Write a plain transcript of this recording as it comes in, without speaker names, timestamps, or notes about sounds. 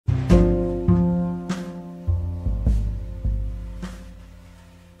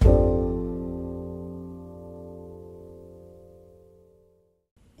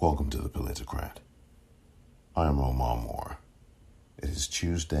Welcome to the Politicrat. I am Omar Moore. It is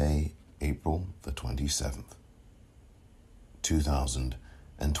Tuesday, April the 27th,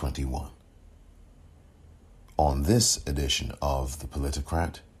 2021. On this edition of the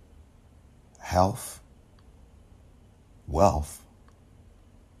Politicrat, health, wealth,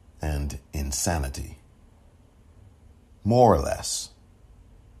 and insanity. More or less.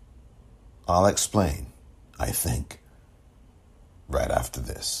 I'll explain, I think, right after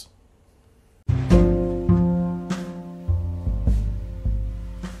this.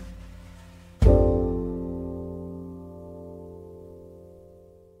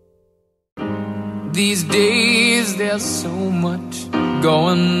 These days there's so much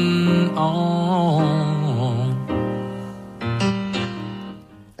going on.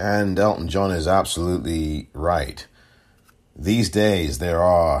 And Elton John is absolutely right. These days there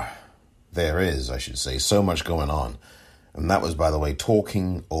is so much going on. And that was, by the way,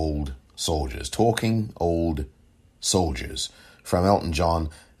 Talking Old Soldiers from Elton John,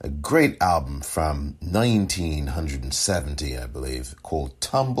 a great album from 1970, I believe, called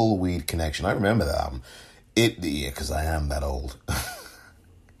Tumbleweed Connection. I remember that album. Because I am that old.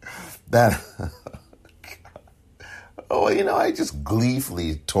 I just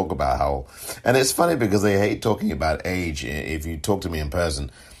gleefully talk about how, and it's funny because they hate talking about age. If you talk to me in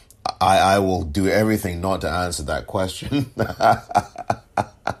person, I will do everything not to answer that question. But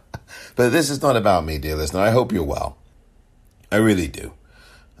this is not about me, dear listener. I hope you're well. I really do.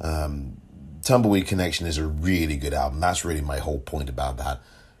 Tumbleweed Connection is a really good album. That's really my whole point about that.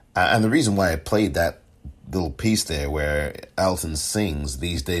 And the reason why I played that little piece there where Elton sings,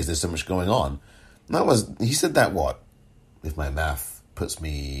 "These days there's so much going on," he said that, if my math puts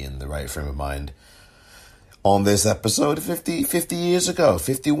me in the right frame of mind, on this episode 50 years ago,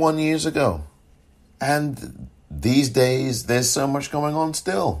 51 years ago. And these days, there's so much going on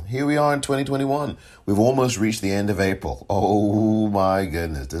still. Here we are in 2021. We've almost reached the end of April. Oh my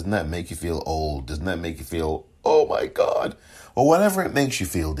goodness. Doesn't that make you feel old? Doesn't that make you feel, oh my God? Or whatever it makes you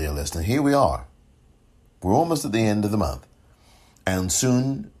feel, dear listener, here we are. We're almost at the end of the month. And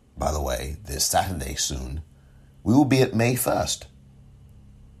soon, by the way, this Saturday soon, we will be at May 1st.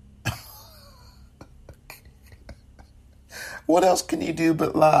 What else can you do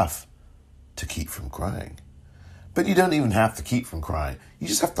but laugh to keep from crying? But you don't even have to keep from crying. You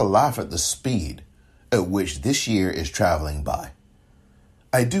just have to laugh at the speed at which this year is traveling by.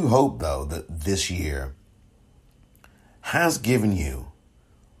 I do hope, though, that this year has given you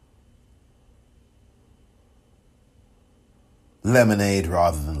lemonade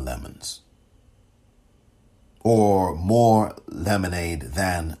rather than lemons. Or more lemonade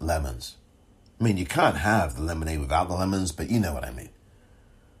than lemons. I mean, you can't have the lemonade without the lemons, but you know what I mean.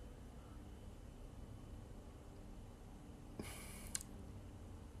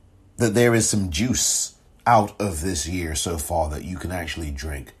 That there is some juice out of this year so far that you can actually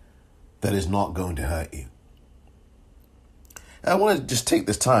drink that is not going to hurt you. I want to just take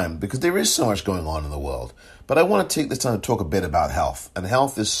this time, because there is so much going on in the world, but I want to take this time to talk a bit about health. And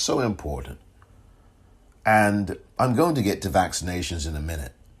health is so important. And I'm going to get to vaccinations in a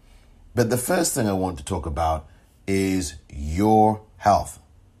minute. But the first thing I want to talk about is your health.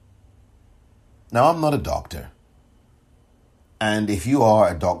 Now, I'm not a doctor. And if you are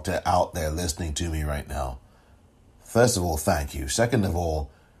a doctor out there listening to me right now, first of all, thank you. Second of all,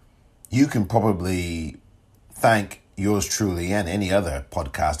 you can probably thank yours truly and any other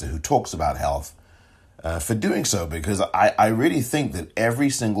podcaster who talks about health for doing so, because I really think that every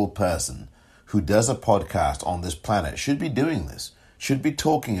single person who does a podcast on this planet should be doing this, should be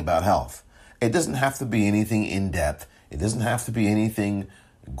talking about health. It doesn't have to be anything in-depth. It doesn't have to be anything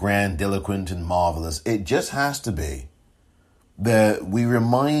grandiloquent and marvelous. It just has to be that we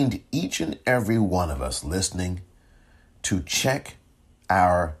remind each and every one of us listening to check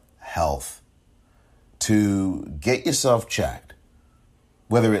our health, to get yourself checked,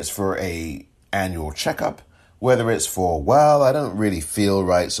 whether it's for a annual checkup, whether it's for, I don't really feel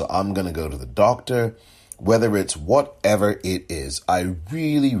right, so I'm going to go to the doctor, whether it's whatever it is. I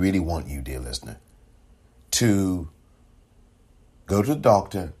really, really want you, dear listener, to go to the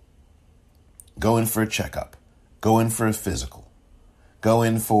doctor, go in for a checkup, go in for a physical, go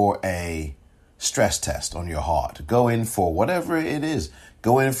in for a stress test on your heart, go in for whatever it is,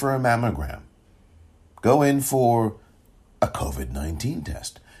 go in for a mammogram, go in for a COVID-19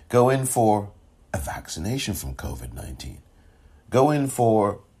 test, go in for a vaccination from COVID-19, go in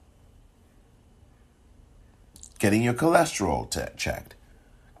for getting your cholesterol checked,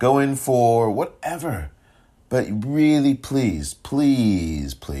 go in for whatever. But really, please,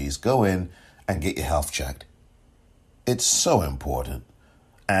 go in and get your health checked. It's so important.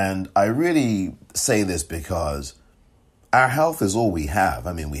 And I really say this because our health is all we have.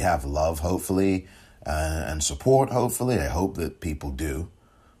 I mean, we have love, hopefully, and support, hopefully. I hope that people do.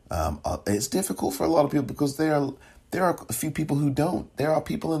 It's difficult for a lot of people because there are a few people who don't. There are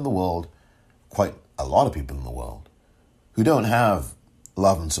people in the world, quite a lot of people in the world, who don't have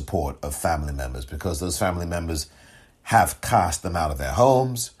love and support of family members because those family members have cast them out of their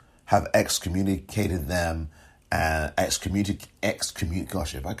homes, have excommunicated them, and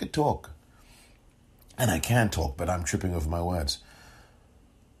gosh, if I could talk. And I can talk, but I'm tripping over my words.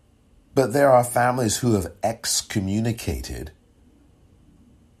 But there are families who have excommunicated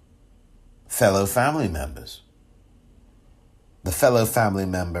fellow family members. The fellow family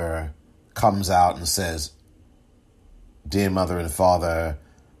member comes out and says, "Dear mother and father,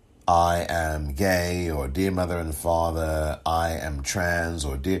 I am gay," or "Dear mother and father, I am trans,"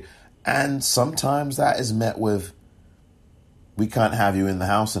 or "Dear..." And sometimes that is met with, "We can't have you in the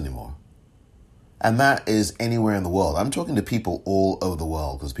house anymore." And that is anywhere in the world. I'm talking to people all over the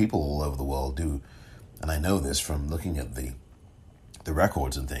world, because people all over the world do, and I know this from looking at the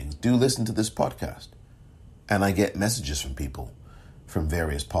records and things, do listen to this podcast. And I get messages from people from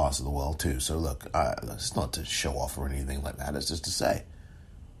various parts of the world too. So look, it's not to show off or anything like that. It's just to say,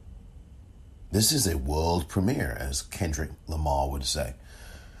 this is a world premiere, as Kendrick Lamar would say.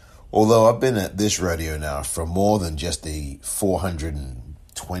 Although I've been at this radio now for more than just the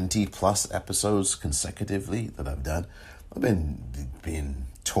 420 plus episodes consecutively that I've done. I've been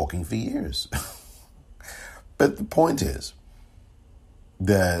talking for years. But the point is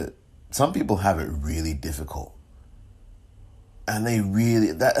that some people have it really difficult. And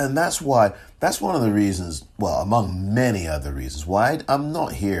that's one of the reasons, well, among many other reasons, why I'm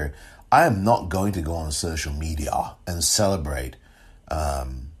not here. I am not going to go on social media and celebrate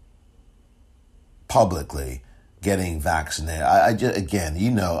publicly getting vaccinated. I just, again,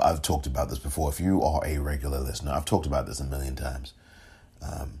 I've talked about this before. If you are a regular listener, I've talked about this a million times.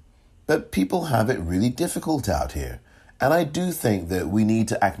 But people have it really difficult out here. And I do think that we need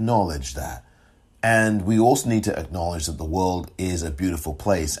to acknowledge that. And we also need to acknowledge that the world is a beautiful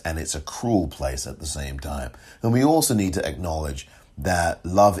place and it's a cruel place at the same time. And we also need to acknowledge that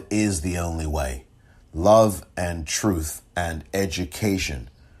love is the only way. Love and truth and education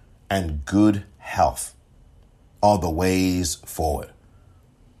and good health are the ways forward.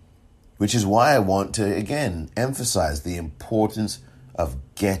 Which is why I want to, again, emphasize the importance of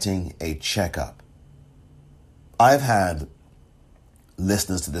getting a checkup. I've had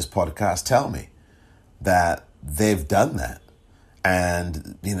listeners to this podcast tell me that they've done that.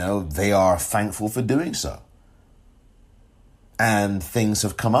 And, they are thankful for doing so. And things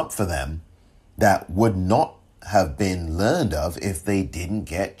have come up for them that would not have been learned of if they didn't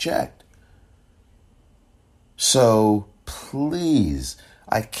get checked. So please,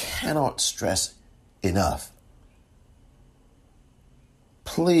 I cannot stress enough.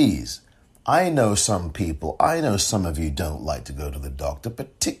 Please, I know some of you don't like to go to the doctor,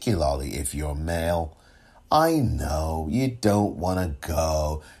 particularly if you're male. I know you don't want to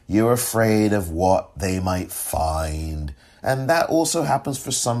go. You're afraid of what they might find. And that also happens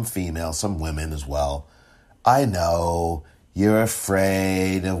for some females, some women as well. I know you're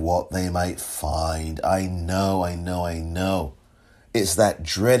afraid of what they might find. I know. It's that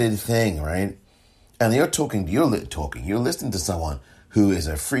dreaded thing, right? And you're listening to someone who is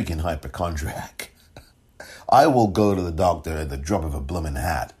a freaking hypochondriac. I will go to the doctor at the drop of a bloomin'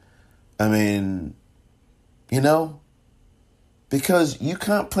 hat. I mean, because you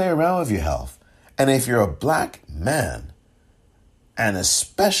can't play around with your health. And if you're a black man, and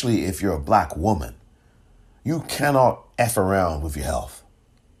especially if you're a black woman, you cannot F around with your health.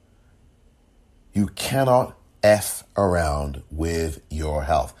 You cannot F around with your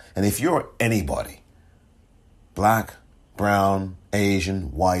health. And if you're anybody, black, brown,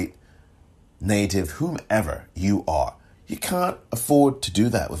 Asian, white, native, whomever you are, you can't afford to do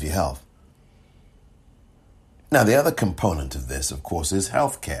that with your health. Now, the other component of this, of course, is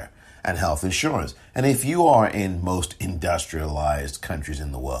healthcare and health insurance. And if you are in most industrialized countries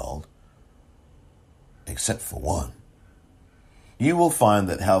in the world, except for one, you will find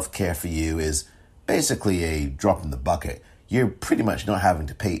that healthcare for you is basically a drop in the bucket. You're pretty much not having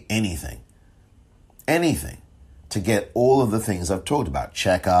to pay anything to get all of the things I've talked about: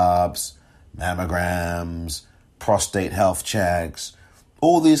 checkups, mammograms, prostate health checks,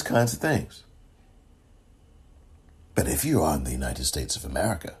 all these kinds of things. But if you are in the United States of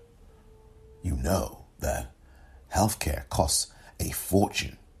America, you know that healthcare costs a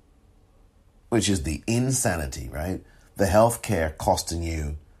fortune, which is the insanity, right? The healthcare costing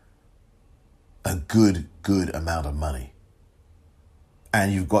you a good amount of money.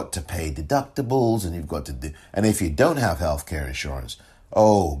 And you've got to pay deductibles, and you've got to do, and if you don't have health care insurance,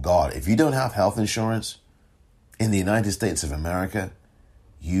 oh God, if you don't have health insurance in the United States of America,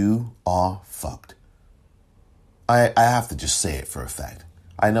 you are fucked. I have to just say it for a fact.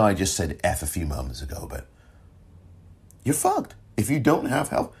 I know I just said F a few moments ago, but you're fucked. If you don't have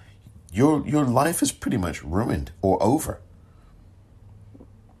health, your life is pretty much ruined or over.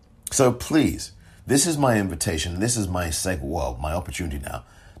 So please, this is my invitation. This is my my opportunity now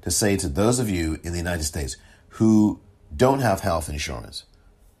to say to those of you in the United States who don't have health insurance,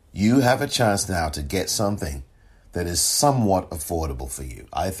 you have a chance now to get something that is somewhat affordable for you.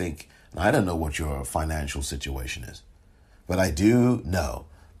 I think, and I don't know what your financial situation is, but I do know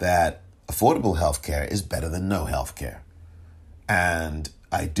that affordable health care is better than no health care. And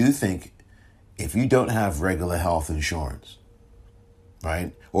I do think if you don't have regular health insurance,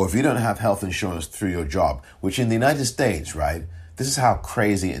 right? Or if you don't have health insurance through your job, which in the United States, right? This is how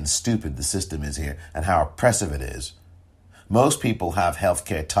crazy and stupid the system is here and how oppressive it is. Most people have health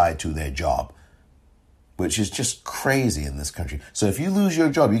care tied to their job, which is just crazy in this country. So if you lose your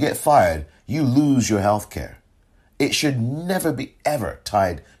job, you get fired, you lose your health care. It should never be ever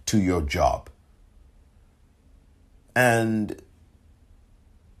tied to your job. And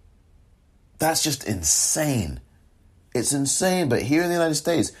that's just insane. It's insane, but here in the United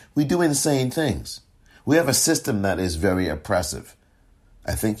States, we do insane things. We have a system that is very oppressive.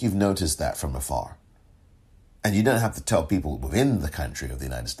 I think you've noticed that from afar. And you don't have to tell people within the country of the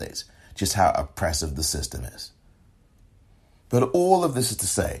United States just how oppressive the system is. But all of this is to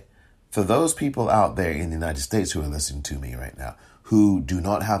say, for those people out there in the United States who are listening to me right now, who do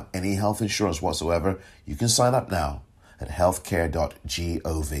not have any health insurance whatsoever, you can sign up now at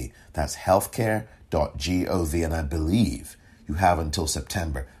healthcare.gov. That's healthcare.gov, and I believe you have until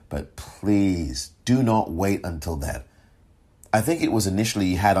September. But please do not wait until then. I think it was initially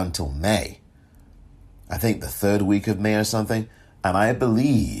you had until May. I think the third week of May or something. And I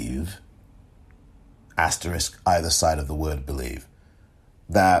believe, asterisk either side of the word believe,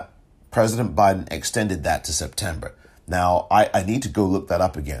 that President Biden extended that to September. Now, I need to go look that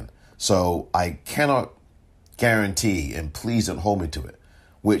up again. So I cannot guarantee, and please don't hold me to it,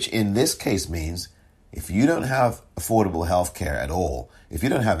 which in this case means if you don't have affordable health care at all, if you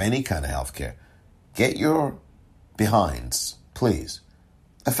don't have any kind of health care, get your behinds, please,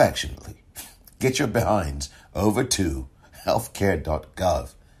 affectionately, get your behinds over to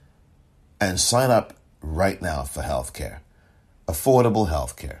healthcare.gov and sign up right now for healthcare, affordable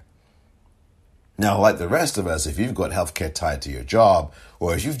healthcare. Now, like the rest of us, if you've got healthcare tied to your job,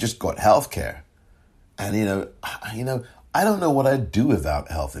 or if you've just got healthcare, and I don't know what I'd do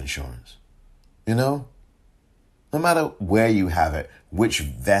without health insurance. No matter where you have it, which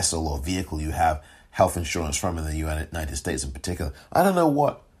vessel or vehicle you have health insurance from in the United States in particular, I don't know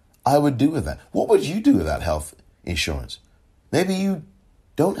what I would do with that. What would you do without health insurance? Maybe you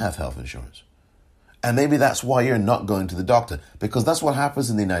don't have health insurance. And maybe that's why you're not going to the doctor, because that's what happens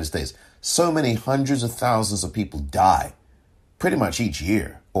in the United States. So many hundreds of thousands of people die pretty much each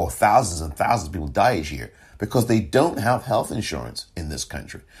year, or thousands and thousands of people die each year because they don't have health insurance in this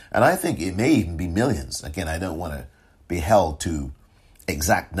country. And I think it may even be millions. Again, I don't want to be held to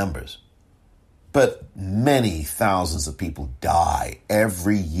exact numbers, but many thousands of people die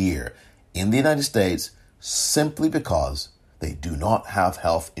every year in the United States simply because they do not have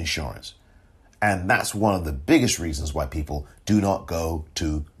health insurance. And that's one of the biggest reasons why people do not go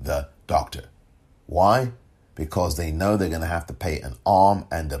to the doctor. Why? Because they know they're going to have to pay an arm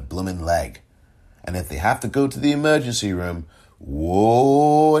and a bloomin' leg. And if they have to go to the emergency room,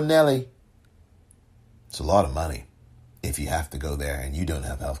 whoa, Nelly, it's a lot of money if you have to go there and you don't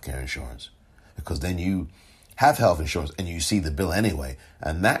have health care insurance. Because then you have health insurance and you see the bill anyway.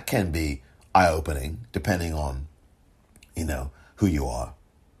 And that can be eye-opening depending on, who you are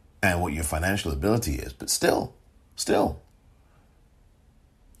and what your financial ability is. But still,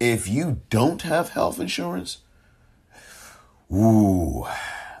 if you don't have health insurance,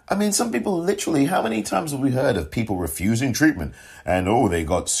 some people literally, how many times have we heard of people refusing treatment? And, they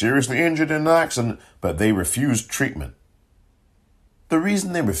got seriously injured in an accident, but they refused treatment. The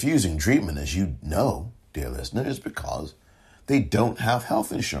reason they're refusing treatment, as you know, dear listener, is because they don't have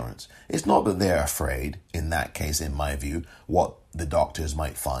health insurance. It's not that they're afraid, in that case, in my view, what the doctors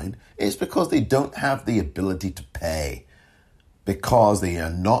might find. It's because they don't have the ability to pay. Because they are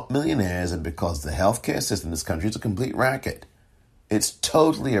not millionaires and because the healthcare system in this country is a complete racket. It's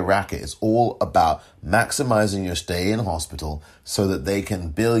totally a racket. It's all about maximizing your stay in hospital so that they can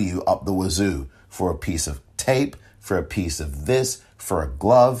bill you up the wazoo for a piece of tape, for a piece of this, for a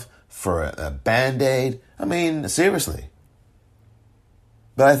glove, for a Band-Aid. Seriously.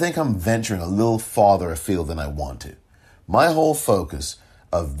 But I think I'm venturing a little farther afield than I want to. My whole focus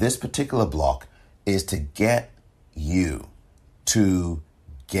of this particular block is to get you to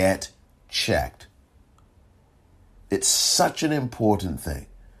get checked. It's such an important thing.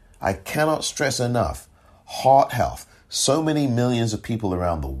 I cannot stress enough. Heart health. So many millions of people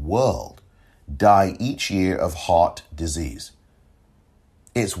around the world die each year of heart disease.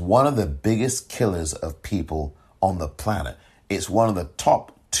 It's one of the biggest killers of people on the planet. It's one of the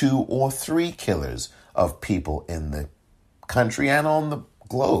top 2 or 3 killers of people in the country and on the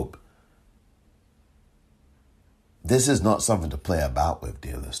globe. This is not something to play about with,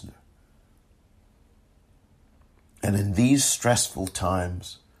 dear listener. And in these stressful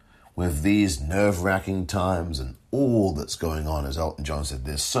times, with these nerve-wracking times and all that's going on, as Elton John said,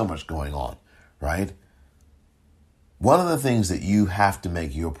 there's so much going on, right? One of the things that you have to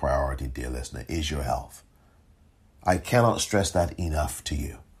make your priority, dear listener, is your health. I cannot stress that enough to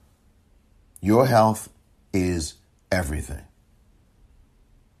you. Your health is everything.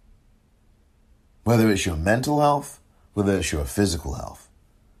 Whether it's your mental health, whether it's your physical health,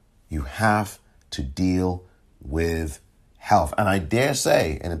 you have to deal with health. And I dare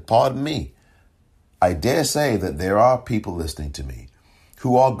say, and pardon me, I dare say that there are people listening to me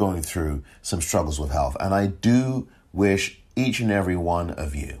who are going through some struggles with health. And I do wish each and every one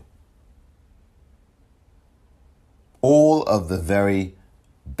of you all of the very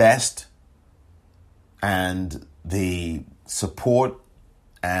best and the support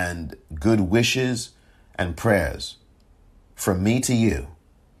and good wishes and prayers from me to you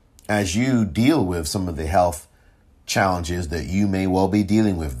as you deal with some of the health challenges that you may well be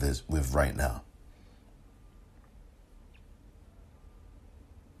dealing with right now.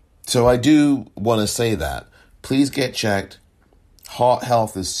 So I do want to say that. Please get checked. Heart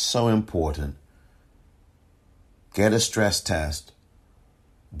health is so important. Get a stress test.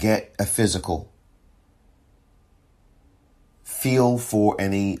 Get a physical. Feel for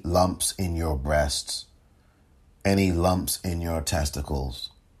any lumps in your breasts, any lumps in your testicles.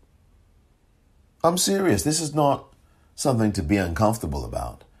 I'm serious. This is not something to be uncomfortable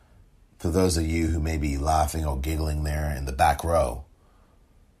about. For those of you who may be laughing or giggling there in the back row,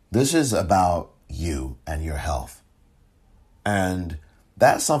 this is about you and your health. And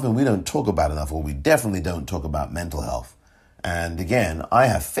that's something we don't talk about enough, or we definitely don't talk about mental health. And again, I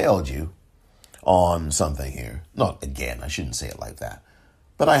have failed you on something here. Not again, I shouldn't say it like that.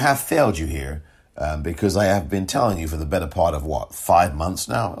 But I have failed you here because I have been telling you for the better part of 5 months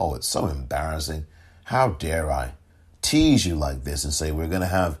now? Oh, it's so embarrassing. How dare I tease you like this and say we're going to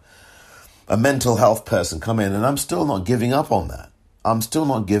have a mental health person come in, and I'm still not giving up on that.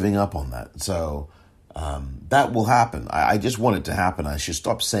 So that will happen. I just want it to happen. I should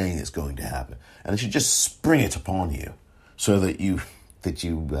stop saying it's going to happen, and I should just spring it upon you so that you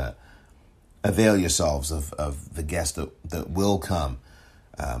avail yourselves of the guest that will come,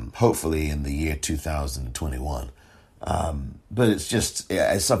 hopefully in the year 2021. But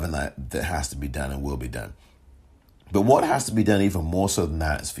it's something that has to be done and will be done. But what has to be done even more so than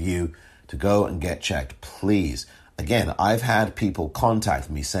that is for you to go and get checked, please. Again, I've had people contact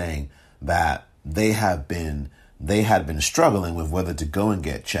me saying that they had been struggling with whether to go and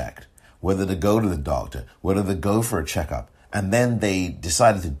get checked, whether to go to the doctor, whether to go for a checkup. And then they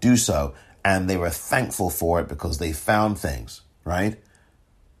decided to do so, and they were thankful for it because they found things, right?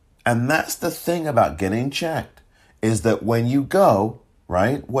 And that's the thing about getting checked, is that when you go,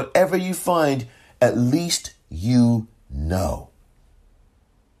 right, whatever you find, at least you know.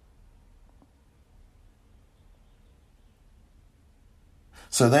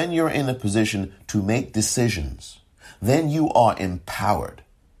 So then you're in a position to make decisions. Then you are empowered.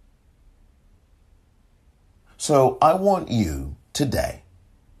 So I want you today,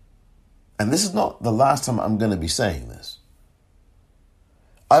 and this is not the last time I'm going to be saying this,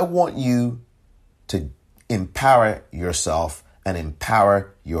 I want you to empower yourself and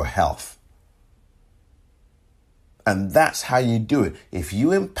empower your health. And that's how you do it. If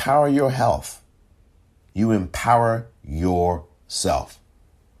you empower your health, you empower yourself.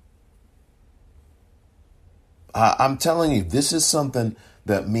 I'm telling you, this is something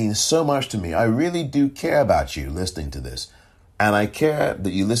that means so much to me. I really do care about you listening to this. And I care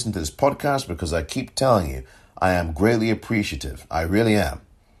that you listen to this podcast because I keep telling you, I am greatly appreciative. I really am.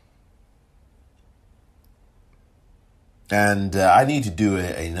 And I need to do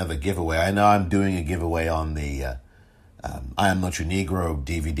another giveaway. I know I'm doing a giveaway on the I Am Not Your Negro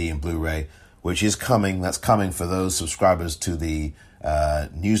DVD and Blu-ray, which is coming. That's coming for those subscribers to the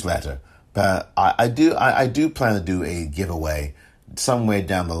newsletter. But I do plan to do a giveaway somewhere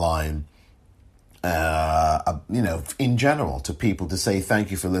down the line in general, to people to say thank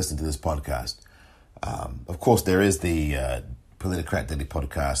you for listening to this podcast. Of course, there is the Politicrat Daily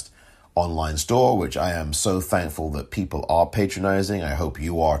Podcast online store, which I am so thankful that people are patronizing. I hope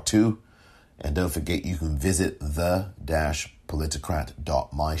you are too. And don't forget, you can visit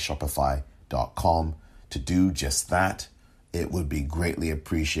the-politicrat.myshopify.com to do just that. It would be greatly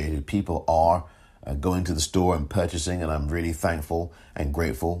appreciated. People are going to the store and purchasing, and I'm really thankful and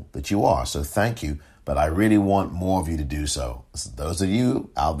grateful that you are. So thank you. But I really want more of you to do so. Those of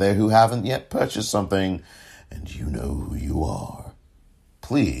you out there who haven't yet purchased something, and you know who you are,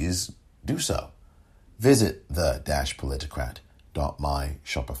 please do so. Visit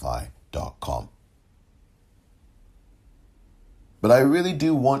the-politicrat.myshopify.com. But I really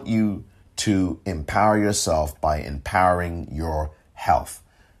do want you to empower yourself by empowering your health.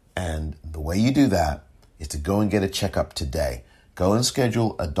 And the way you do that is to go and get a checkup today. Go and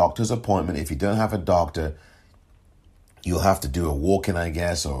schedule a doctor's appointment. If you don't have a doctor, you'll have to do a walk-in, I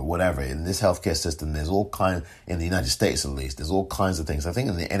guess, or whatever. In this healthcare system, there's all kinds, in the United States at least, there's all kinds of things. I think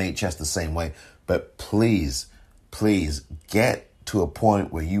in the NHS the same way. But please get to a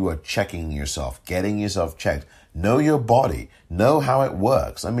point where you are checking yourself, getting yourself checked. Know your body. Know how it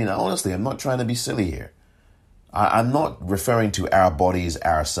works. I mean, honestly, I'm not trying to be silly here. I'm not referring to our bodies,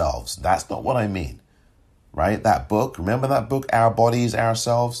 ourselves. That's not what I mean. Right? That book, remember that book, Our Bodies,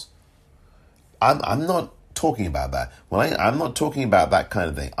 Ourselves? I'm not talking about that. I'm not talking about that kind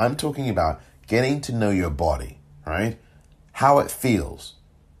of thing. I'm talking about getting to know your body, right? How it feels.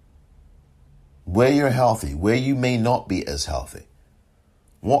 Where you're healthy, where you may not be as healthy.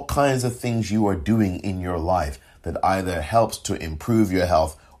 What kinds of things you are doing in your life that either helps to improve your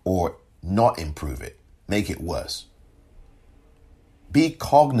health or not improve it, make it worse. Be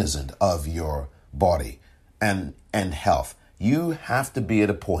cognizant of your body and health. You have to be at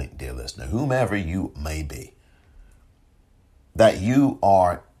a point, dear listener, whomever you may be, that you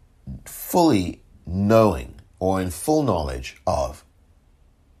are fully knowing or in full knowledge of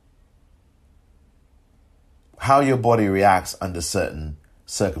how your body reacts under certain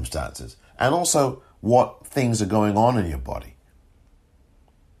circumstances, and also what things are going on in your body.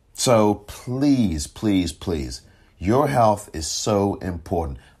 So please, your health is so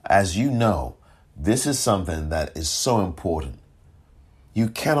important. As you know, this is something that is so important. You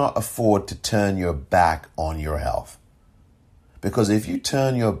cannot afford to turn your back on your health. Because if you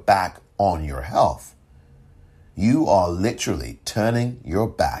turn your back on your health, you are literally turning your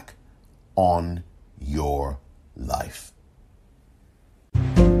back on your life.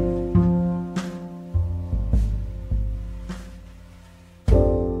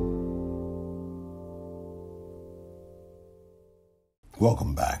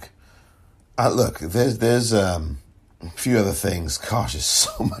 Welcome back. Look, there's a few other things. Gosh, there's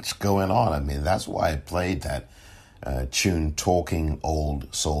so much going on. I mean, that's why I played that tune, Talking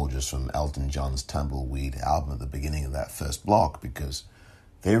Old Soldiers, from Elton John's Tumbleweed album at the beginning of that first block, because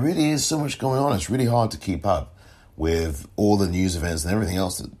there really is so much going on. It's really hard to keep up with all the news events and everything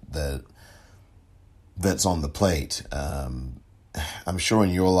else that's on the plate. I'm sure in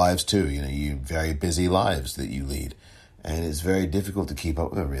your lives too, you very busy lives that you lead, and it's very difficult to keep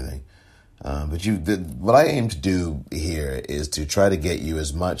up with everything. But what I aim to do here is to try to get you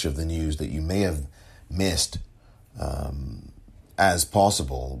as much of the news that you may have missed as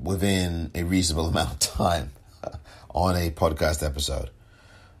possible within a reasonable amount of time on a podcast episode.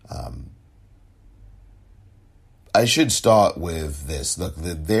 I should start with this. Look,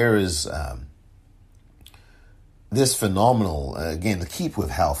 there is this phenomenal, again, to keep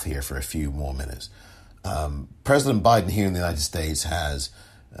with health here for a few more minutes. President Biden here in the United States has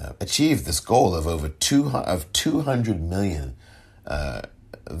achieved this goal of over 200 million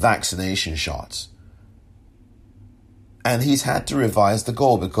vaccination shots. And he's had to revise the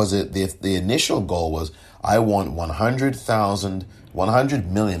goal because the initial goal was, I want 100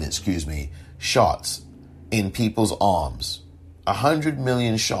 million shots in people's arms. 100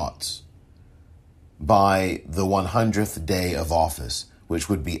 million shots by the 100th day of office, which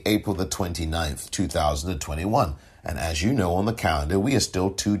would be April the 29th, 2021. And as you know on the calendar, we are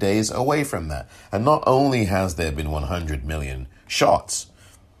still 2 days away from that. And not only has there been 100 million shots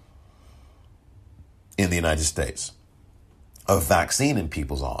in the United States of vaccine in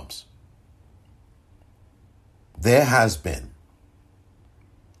people's arms, there has been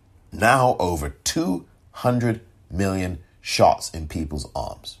now over 200 million shots in people's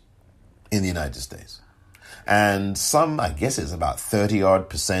arms in the United States. And some, I guess it's about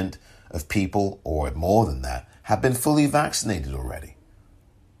 30% of people, or more than that, have been fully vaccinated already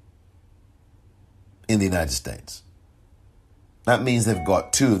in the United States. That means they've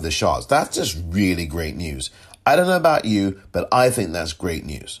got 2 of the shots. That's just really great news. I don't know about you, but I think that's great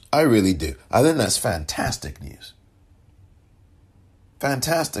news. I really do. I think that's fantastic news.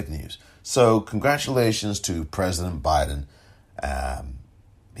 Fantastic news. So congratulations to President Biden.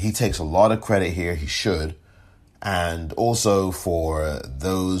 He takes a lot of credit here. He should. And also for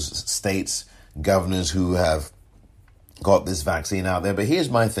those states, governors who have got this vaccine out there. But here's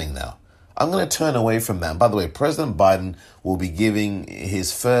my thing now. I'm going to turn away from that. And by the way, President Biden will be giving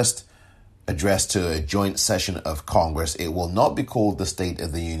his first address to a joint session of Congress. It will not be called the State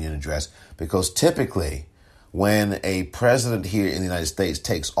of the Union address because typically when a president here in the United States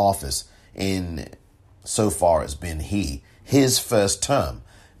takes office so far it's been his first term,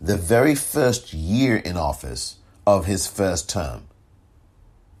 the very first year in office of his first term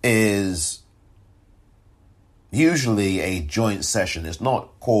is usually a joint session. It's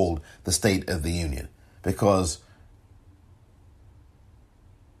not called the State of the Union because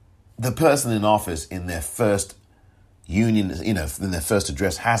the person in office in their first union, in their first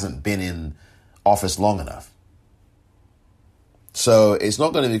address hasn't been in office long enough. So it's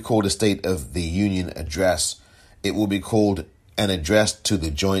not going to be called a State of the Union address. It will be called an address to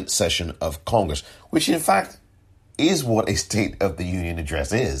the joint session of Congress, which in fact is what a State of the Union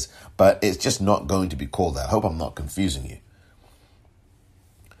address is, but it's just not going to be called that. I hope I'm not confusing you.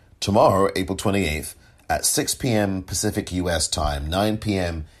 Tomorrow, April 28th, at 6 p.m. Pacific U.S. time, 9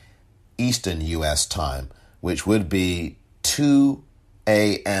 p.m. Eastern U.S. time, which would be 2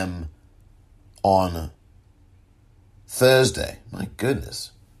 a.m. on Thursday. My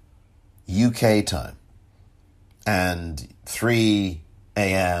goodness. UK time. And 3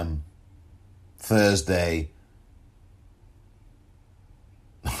 a.m. Thursday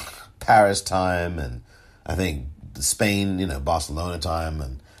Paris time, and I think Spain, Barcelona time,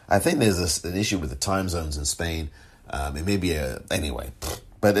 and I think there's an issue with the time zones in Spain. It may be anyway.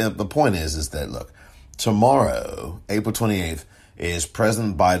 But the point is that, look, tomorrow, April 28th, is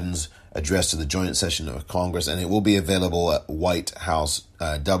President Biden's address to the joint session of Congress, and it will be available at White House,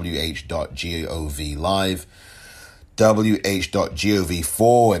 wh.gov live, wh.gov/live,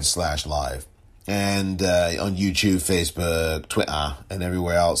 and on YouTube, Facebook, Twitter, and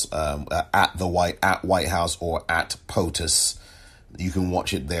everywhere else, at White House or at POTUS. You can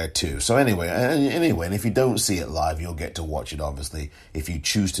watch it there too. So anyway, and if you don't see it live, you'll get to watch it, obviously, if you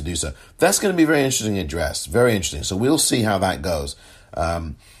choose to do so. That's going to be a very interesting address. Very interesting. So we'll see how that goes.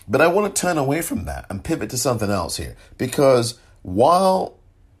 But I want to turn away from that and pivot to something else here. Because while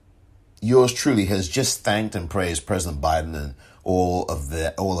yours truly has just thanked and praised President Biden and all of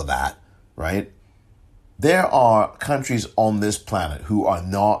that, right? There are countries on this planet who are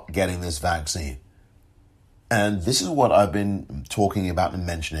not getting this vaccine. And this is what I've been talking about and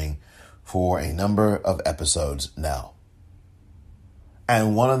mentioning for a number of episodes now.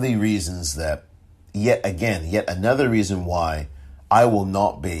 And one of the reasons that, yet another reason why I will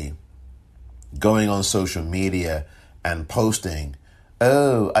not be going on social media and posting,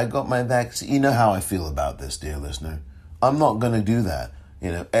 oh, I got my vaccine. You know how I feel about this, dear listener. I'm not going to do that.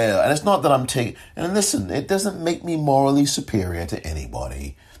 And it's not that I'm taking, and listen, it doesn't make me morally superior to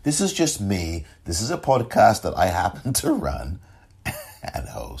anybody. This is just me. This is a podcast that I happen to run and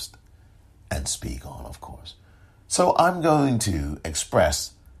host and speak on, of course. So I'm going to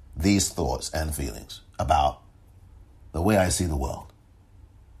express these thoughts and feelings about the way I see the world.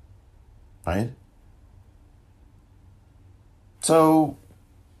 Right? So,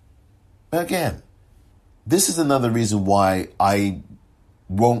 again, this is another reason why I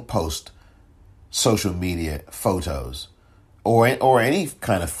won't post social media photos or any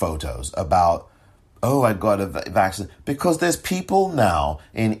kind of photos about, oh, I got a vaccine. Because there's people now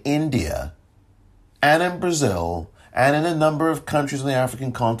in India and in Brazil and in a number of countries on the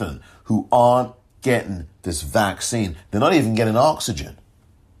African continent who aren't getting this vaccine. They're not even getting oxygen.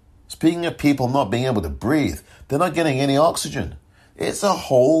 Speaking of people not being able to breathe, they're not getting any oxygen. It's a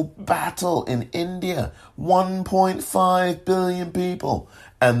whole battle in India. 1.5 billion people.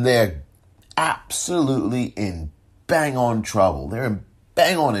 And they're absolutely in bang on trouble. They're in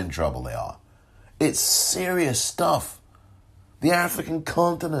bang on in trouble, they are. It's serious stuff. The African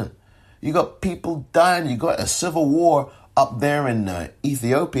continent. You got people dying. You got a civil war up there in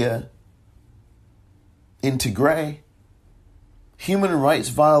Ethiopia, in Tigray. Human rights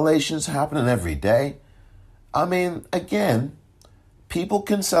violations happening every day. I mean, again, people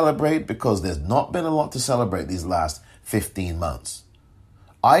can celebrate because there's not been a lot to celebrate these last 15 months.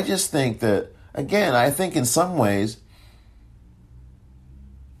 I just think that, again, I think in some ways,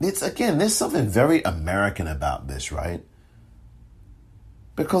 there's something very American about this, right?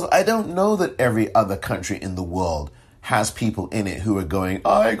 Because I don't know that every other country in the world has people in it who are going,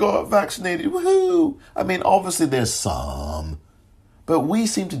 I got vaccinated, woohoo. I mean, obviously there's some, but we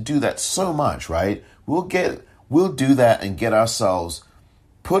seem to do that so much, right? We'll do that and get ourselves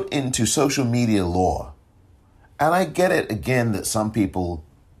put into social media lore. And I get it, again, that some people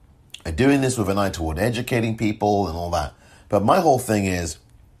are doing this with an eye toward educating people and all that. But my whole thing is,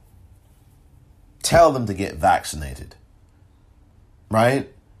 tell them to get vaccinated,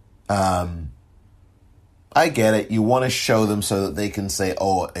 right? I get it. You want to show them so that they can say,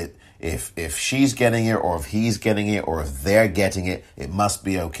 oh, if she's getting it, or if he's getting it, or if they're getting it, it must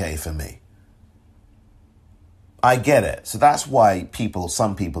be okay for me. I get it. So that's why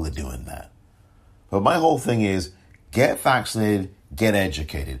some people are doing that. But my whole thing is, get vaccinated, get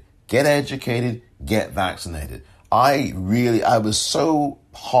educated. Get educated, get vaccinated. I was so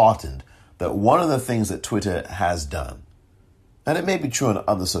heartened that one of the things that Twitter has done, and it may be true on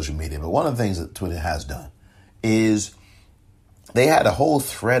other social media, but one of the things that Twitter has done is they had a whole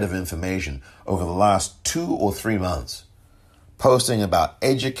thread of information over the last 2 or 3 months posting about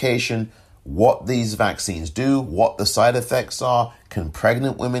education, what these vaccines do, what the side effects are, can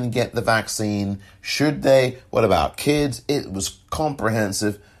pregnant women get the vaccine, should they, what about kids? It was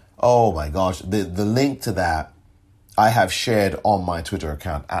comprehensive. Oh my gosh, the link to that I have shared on my Twitter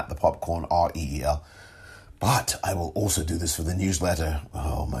account at the Popcorn, REEL. But I will also do this for the newsletter.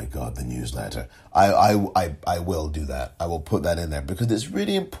 Oh my God, the newsletter. I will do that. I will put that in there because it's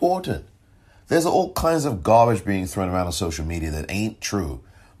really important. There's all kinds of garbage being thrown around on social media that ain't true,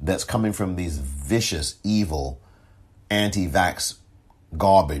 that's coming from these vicious, evil, anti-vax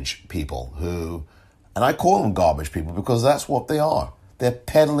garbage people who, and I call them garbage people because that's what they are. They're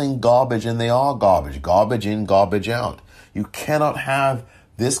peddling garbage, and they are garbage. Garbage in, garbage out. You cannot have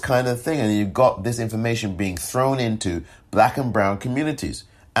this kind of thing, and you've got this information being thrown into black and brown communities.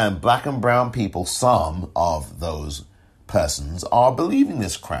 And black and brown people, some of those persons, are believing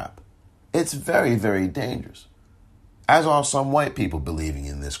this crap. It's very, very dangerous. As are some white people believing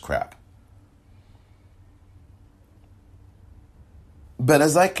in this crap. But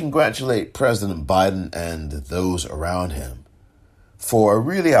as I congratulate President Biden and those around him for a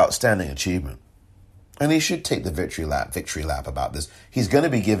really outstanding achievement, and he should take the victory lap about this. He's going to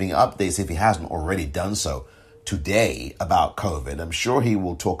be giving updates, if he hasn't already done so, today about COVID. I'm sure he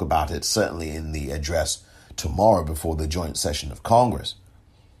will talk about it, certainly in the address tomorrow before the joint session of Congress.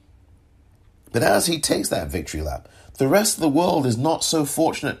 But as he takes that victory lap, the rest of the world is not so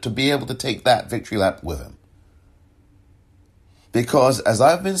fortunate to be able to take that victory lap with him. Because, as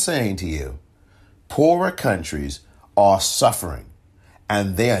I've been saying to you, poorer countries are suffering,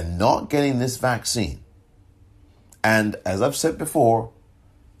 and they are not getting this vaccine. And as I've said before,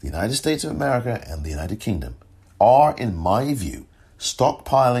 the United States of America and the United Kingdom are, in my view,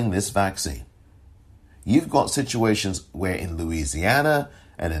 stockpiling this vaccine. You've got situations where in Louisiana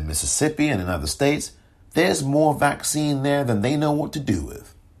and in Mississippi and in other states, there's more vaccine there than they know what to do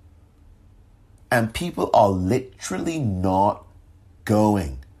with. And people are literally not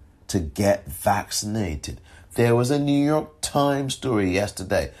going to get vaccinated. There was a New York Times story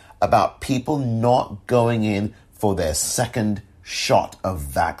yesterday about people not going in for their second shot of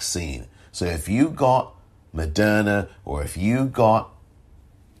vaccine. So if you got Moderna or if you got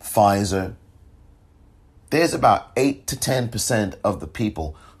Pfizer, there's about 8 to 10% of the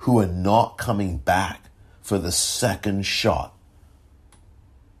people who are not coming back for the second shot.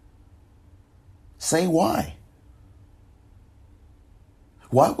 Say why?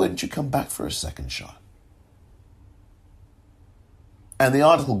 Why wouldn't you come back for a second shot? And the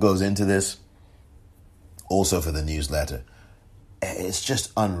article goes into this also for the newsletter. It's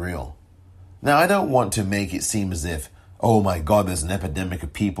just unreal. Now, I don't want to make it seem as if, oh my God, there's an epidemic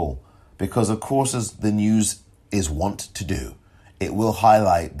of people, because of course, as the news is wont to do, it will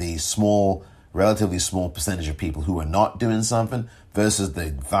highlight the relatively small percentage of people who are not doing something versus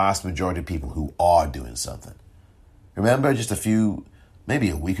the vast majority of people who are doing something. Remember maybe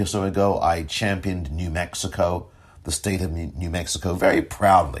a week or so ago, I championed New Mexico, the state of New Mexico, very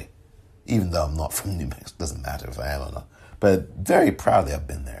proudly, even though I'm not from New Mexico. Doesn't matter if I am or not, but very proudly I've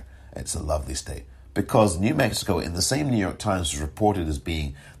been there. It's a lovely state because New Mexico, in the same New York Times, was reported as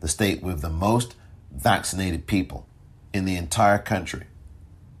being the state with the most vaccinated people in the entire country.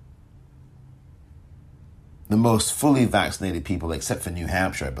 The most fully vaccinated people, except for New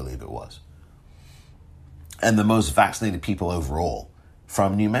Hampshire, I believe it was. And the most vaccinated people overall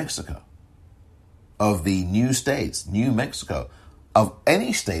from New Mexico. Of the new states, New Mexico, of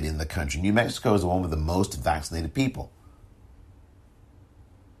any state in the country, New Mexico is the one with the most vaccinated people.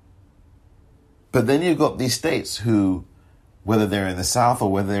 But then you've got these states who, whether they're in the South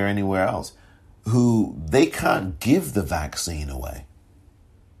or whether they're anywhere else, who they can't give the vaccine away.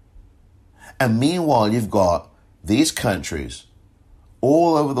 And meanwhile, you've got these countries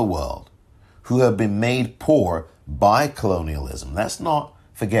all over the world who have been made poor by colonialism. Let's not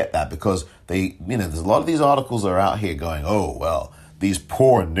forget that, because there's a lot of these articles are out here going, oh, well, these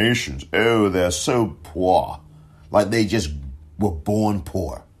poor nations, oh, they're so poor. Like they just were born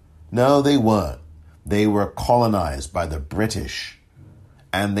poor. No, they weren't. They were colonized by the British,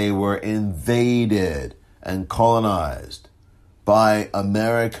 and they were invaded and colonized by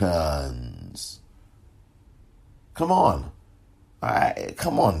Americans. Come on.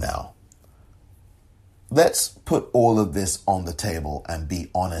 Come on now. Let's put all of this on the table and be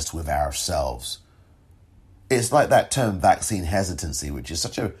honest with ourselves. It's like that term vaccine hesitancy, which is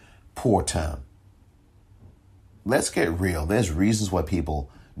such a poor term. Let's get real. There's reasons why people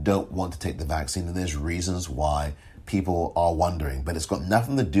don't want to take the vaccine, and there's reasons why people are wondering, but it's got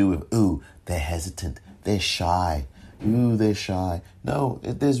nothing to do with, ooh, they're hesitant, they're shy, ooh, they're shy. No,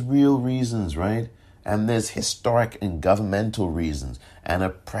 there's real reasons, right? And there's historic and governmental reasons, and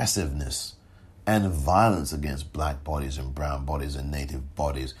oppressiveness, and violence against black bodies and brown bodies and native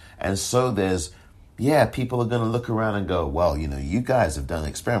bodies. And so people are going to look around and go, well, you guys have done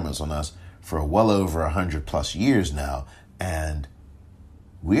experiments on us for well over 100+ years now, and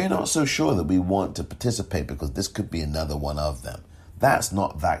we're not so sure that we want to participate because this could be another one of them. That's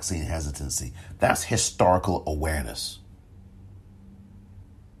not vaccine hesitancy. That's historical awareness.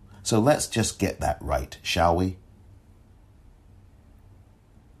 So let's just get that right, shall we?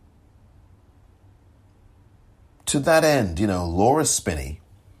 To that end, Laura Spinney,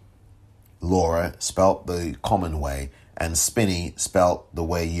 Laura spelt the common way, and Spinney spelt the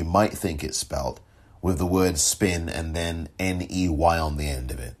way you might think it's spelt, with the word spin and then N-E-Y on the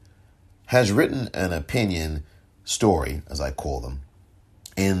end of it, has written an opinion story, as I call them,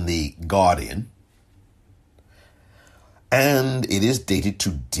 in The Guardian. And it is dated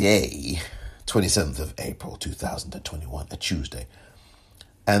today, 27th of April, 2021, a Tuesday.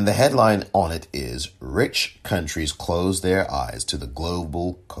 And the headline on it is, Rich Countries Close Their Eyes to the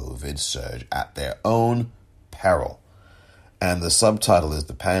Global COVID Surge at Their Own Peril. And the subtitle is,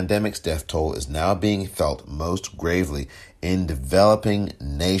 The Pandemic's Death Toll is Now Being Felt Most Gravely in Developing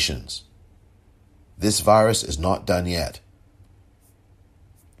Nations. This virus is not done yet.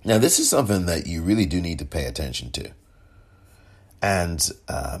 Now, this is something that you really do need to pay attention to. And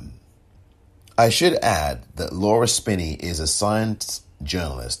I should add that Laura Spinney is a science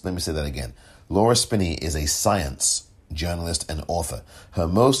journalist. Let me say that again. Laura Spinney is a science journalist and author. Her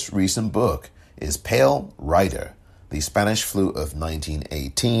most recent book is Pale Rider, The Spanish Flu of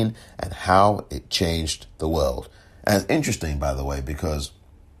 1918 and How It Changed the World. And it's interesting, by the way, because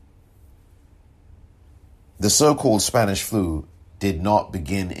the so-called Spanish flu did not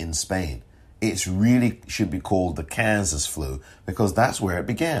begin in Spain. It really should be called the Kansas flu, because that's where it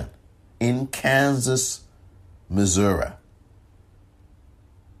began, in Kansas, Missouri.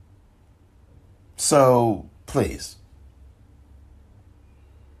 So, please.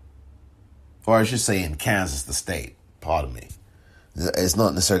 Or I should say in Kansas, the state. Pardon me. It's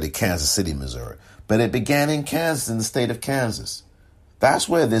not necessarily Kansas City, Missouri, but it began in Kansas, in the state of Kansas. That's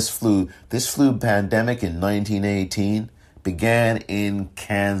where this flu pandemic in 1918 began, in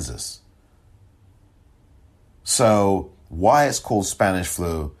Kansas. So why it's called Spanish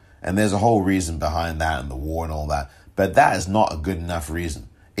flu, and there's a whole reason behind that and the war and all that, but that is not a good enough reason.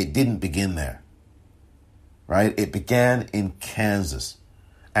 It didn't begin there, right? It began in Kansas.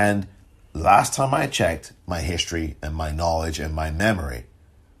 And last time I checked my history and my knowledge and my memory,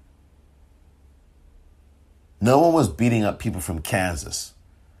 no one was beating up people from Kansas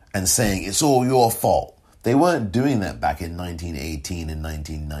and saying, it's all your fault. They weren't doing that back in 1918 and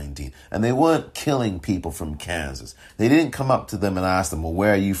 1919. And they weren't killing people from Kansas. They didn't come up to them and ask them, well,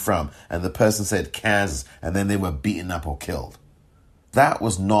 where are you from? And the person said Kansas, and then they were beaten up or killed. That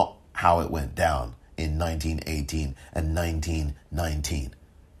was not how it went down in 1918 and 1919.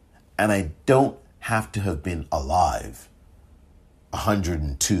 And I don't have to have been alive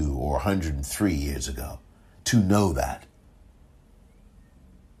 102 or 103 years ago to know that.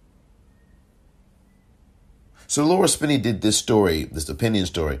 So Laura Spinney did this story, this opinion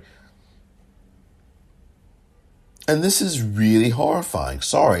story. And this is really horrifying.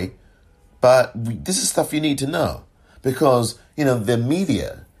 Sorry, but this is stuff you need to know. Because, the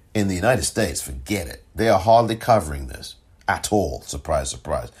media in the United States, forget it. They are hardly covering this at all. Surprise,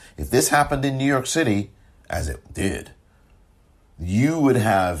 surprise. If this happened in New York City, as it did, you would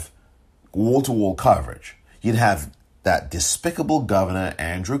have wall-to-wall coverage. You'd have that despicable governor,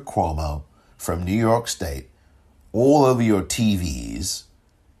 Andrew Cuomo, from New York State, all over your TVs,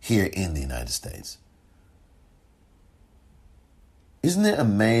 here in the United States. Isn't it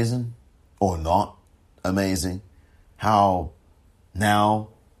amazing, or not amazing, how now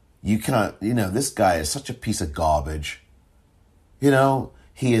you can't, this guy is such a piece of garbage.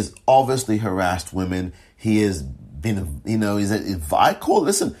 He has obviously harassed women. He has been,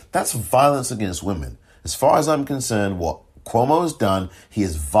 listen, that's violence against women. As far as I'm concerned, what Cuomo has done, he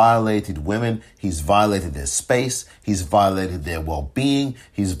has violated women. He's violated their space. He's violated their well-being.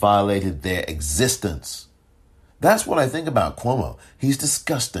 He's violated their existence. That's what I think about Cuomo. He's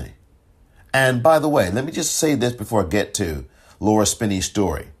disgusting. And by the way, let me just say this before I get to Laura Spinney's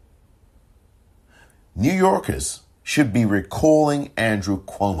story. New Yorkers should be recalling Andrew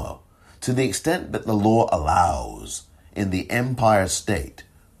Cuomo to the extent that the law allows in the Empire State.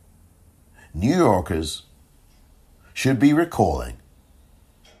 New Yorkers should be recalling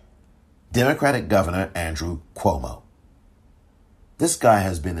Democratic Governor Andrew Cuomo. This guy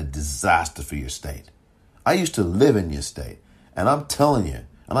has been a disaster for your state. I used to live in your state, and I'm telling you,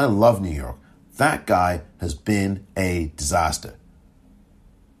 and I love New York, that guy has been a disaster.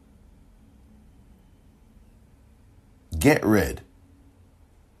 Get rid.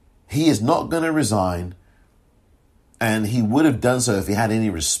 He is not going to resign, and he would have done so if he had any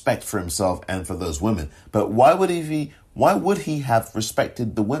respect for himself and for those women. But why would he have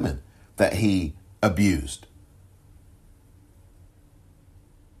respected the women that he abused?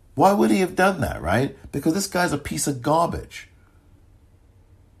 Why would he have done that, right? Because this guy's a piece of garbage.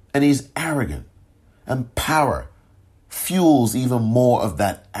 And he's arrogant. And power fuels even more of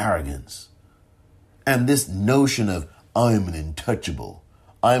that arrogance. And this notion of, I'm an untouchable.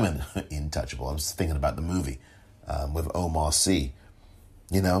 I'm an untouchable. I'm just thinking about the movie with Omar C.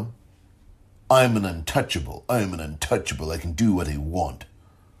 I'm an untouchable. I'm an untouchable. I can do what I want.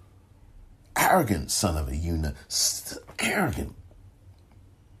 Arrogant son of a arrogant.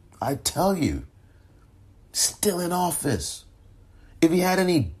 I tell you, still in office. If he had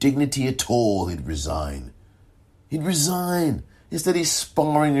any dignity at all, he'd resign. He'd resign. Instead, he's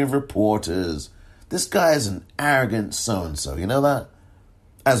sparring with reporters. This guy is an arrogant so-and-so. You know that?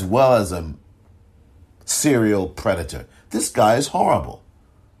 As well as a serial predator. This guy is horrible.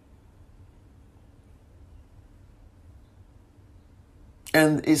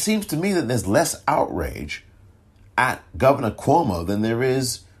 And it seems to me that there's less outrage at Governor Cuomo than there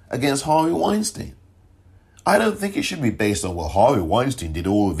is against Harvey Weinstein. I don't think it should be based on, well, Harvey Weinstein did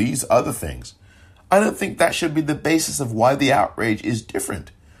all of these other things. I don't think that should be the basis of why the outrage is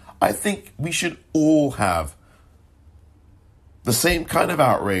different. I think we should all have the same kind of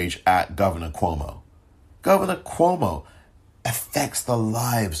outrage at Governor Cuomo. Governor Cuomo affects the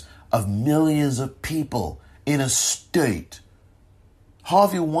lives of millions of people in a state.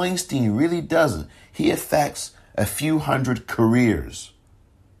 Harvey Weinstein really doesn't. He affects a few hundred careers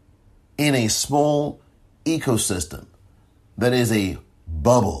in a small ecosystem that is a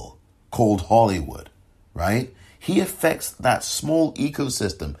bubble called Hollywood, right? He affects that small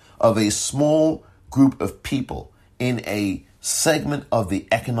ecosystem of a small group of people in a segment of the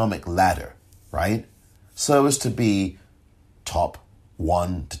economic ladder, right? So as to be top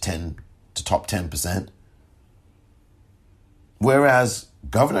 1 to 10 to top 10%. Whereas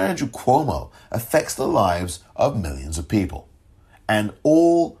Governor Andrew Cuomo affects the lives of millions of people, and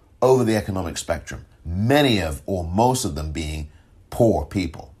all over the economic spectrum, many of or most of them being poor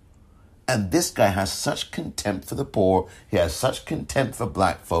people. And this guy has such contempt for the poor. He has such contempt for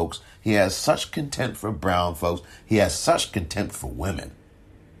black folks. He has such contempt for brown folks. He has such contempt for women.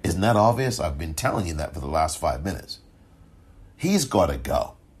 Isn't that obvious? I've been telling you that for the last 5 minutes. He's got to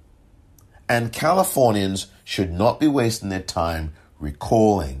go. And Californians should not be wasting their time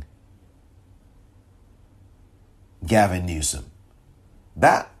recalling Gavin Newsom.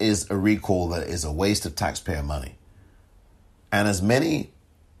 That is a recall that is a waste of taxpayer money. And as many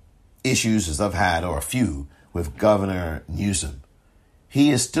issues as I've had, or a few, with Governor Newsom,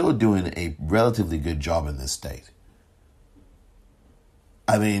 he is still doing a relatively good job in this state.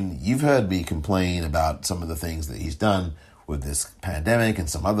 I mean, you've heard me complain about some of the things that he's done with this pandemic and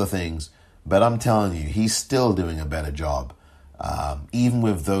some other things, but I'm telling you, he's still doing a better job. Even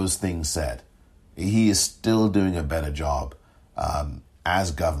with those things said, he is still doing a better job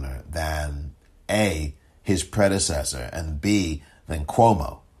as governor than A, his predecessor, and B, than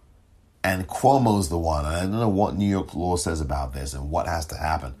Cuomo. And Cuomo's the one, and I don't know what New York law says about this and what has to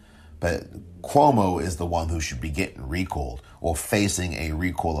happen, but Cuomo is the one who should be getting recalled or facing a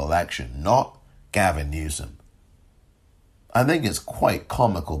recall election, not Gavin Newsom. I think it's quite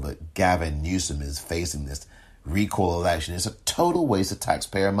comical that Gavin Newsom is facing this recall election. It's a total waste of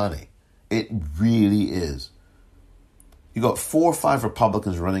taxpayer money. It really is. You got 4 or 5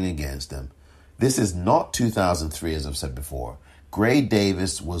 Republicans running against him. This is not 2003, as I've said before. Gray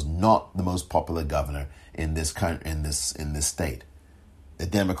Davis was not the most popular governor in this country, in this state. The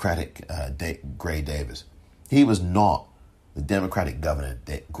Democratic Gray Davis. He was not the Democratic governor,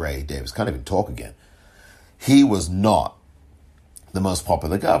 Gray Davis. Can't even talk again. He was not the most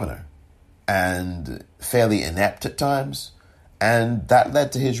popular governor, and fairly inept at times. And that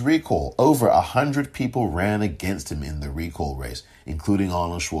led to his recall. Over 100 people ran against him in the recall race, including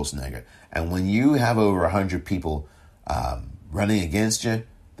Arnold Schwarzenegger. And when you have over 100 people running against you,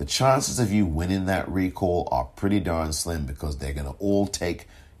 the chances of you winning that recall are pretty darn slim, because they're going to all take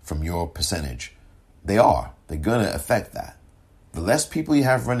from your percentage. They're going to affect that. The less people you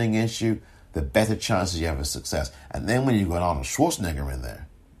have running against you, the better chances you have of success. And then when you got Arnold Schwarzenegger in there,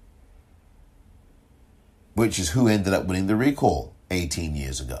 which is who ended up winning the recall 18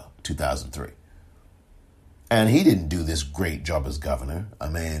 years ago, 2003. And he didn't do this great job as governor. I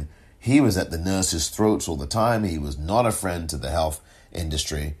mean, he was at the nurses' throats all the time. He was not a friend to the health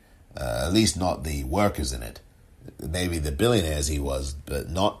industry, at least not the workers in it. Maybe the billionaires he was, but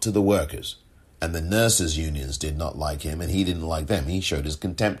not to the workers. And the nurses' unions did not like him, and he didn't like them. He showed his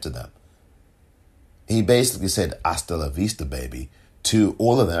contempt to them. He basically said, "Hasta la vista, baby," to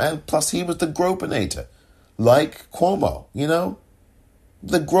all of them. And plus, he was the gropinator. Like Cuomo,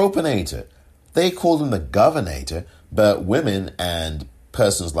 the gropinator. They called him the governator, but women and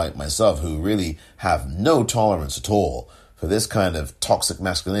persons like myself who really have no tolerance at all for this kind of toxic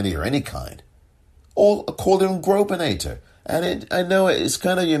masculinity or any kind, all called him gropinator. And I know it's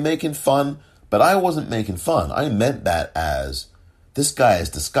kind of, you're making fun, but I wasn't making fun. I meant that as, this guy is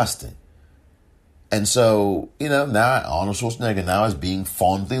disgusting. And so, now Arnold Schwarzenegger now is being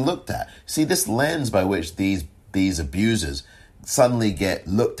fondly looked at. See, this lens by which these abusers suddenly get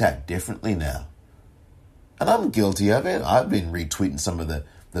looked at differently now. And I'm guilty of it. I've been retweeting some of the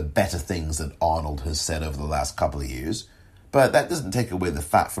better things that Arnold has said over the last couple of years. But that doesn't take away the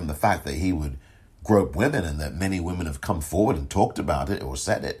fact that he would grope women, and that many women have come forward and talked about it or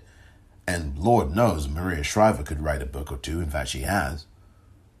said it. And Lord knows Maria Shriver could write a book or two. In fact, she has.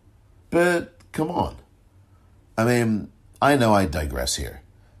 But come on. I mean, I know I digress here,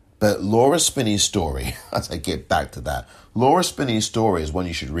 but Laura Spinney's story, as I get back to that, Laura Spinney's story is one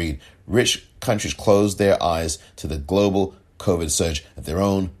you should read. Rich countries close their eyes to the global COVID surge at their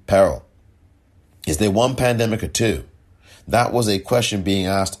own peril. Is there one pandemic or two? That was a question being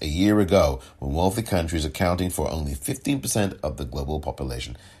asked a year ago, when wealthy countries accounting for only 15% of the global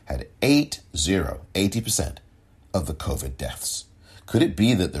population had 80% of the COVID deaths. Could it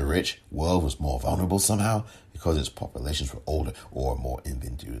be that the rich world was more vulnerable somehow because its populations were older or more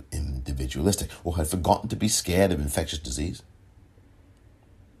individualistic, or had forgotten to be scared of infectious disease?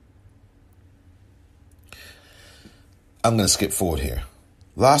 I'm going to skip forward here.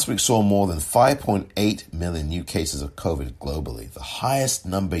 Last week saw more than 5.8 million new cases of COVID globally, the highest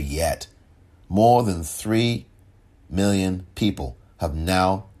number yet. More than 3 million people have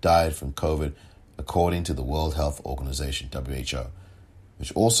now died from COVID, according to the World Health Organization, WHO,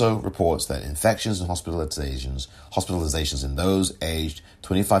 which also reports that infections and hospitalizations in those aged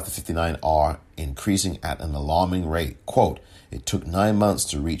 25 to 59 are increasing at an alarming rate. Quote, "It took 9 months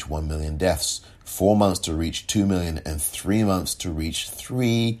to reach 1 million deaths, 4 months to reach 2 million, and 3 months to reach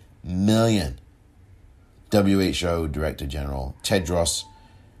 3 million. WHO Director General Tedros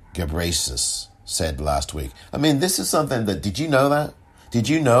Ghebreyesus said last week. I mean, this is something that, did you know that? Did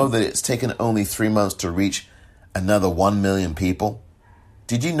you know that it's taken only 3 months to reach another 1 million people?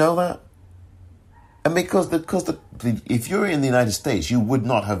 Did you know that? And because if you're in the United States, you would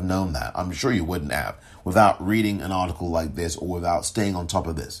not have known that. I'm sure you wouldn't have, without reading an article like this or without staying on top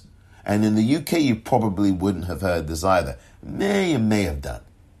of this. And in the UK, you probably wouldn't have heard this either. You may have done.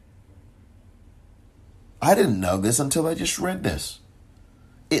 I didn't know this until I just read this.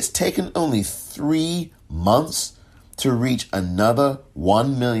 It's taken only 3 months to reach another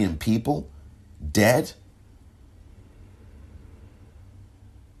 1 million people dead.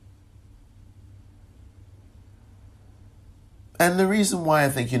 And the reason why I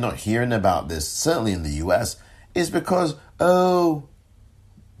think you're not hearing about this, certainly in the US, is because,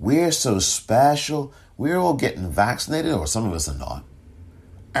 we're so special. We're all getting vaccinated, or some of us are not.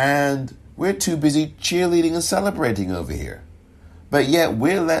 And we're too busy cheerleading and celebrating over here. But yet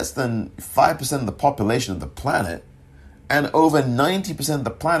we're less than 5% of the population of the planet, and over 90% of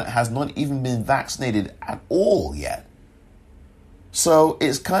the planet has not even been vaccinated at all yet. So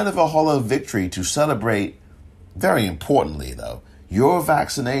it's kind of a hollow victory to celebrate, very importantly though, your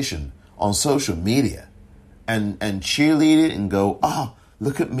vaccination on social media and cheerlead it and go,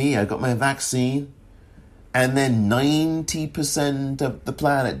 look at me, I got my vaccine. And then 90% of the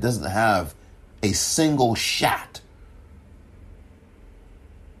planet doesn't have a single shot.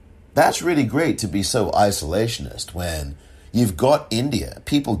 That's really great to be so isolationist when you've got India,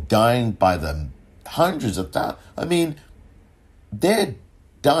 people dying by the hundreds of thousands. I mean, they're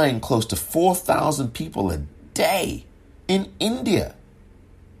dying close to 4,000 people a day in India.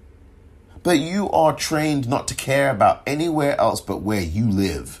 But you are trained not to care about anywhere else but where you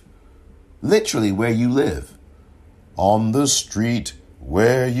live. Literally where you live. On the street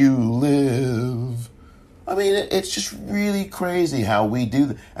where you live. I mean, it's just really crazy how we do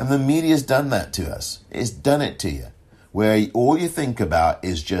that. And the media's done that to us. It's done it to you. Where all you think about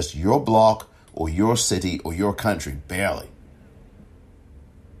is just your block or your city or your country, barely.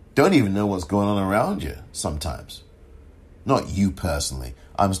 Don't even know what's going on around you sometimes. Not you personally.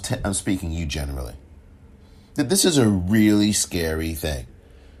 I'm speaking you generally. This is a really scary thing.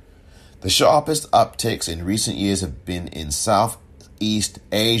 The sharpest upticks in recent years have been in Southeast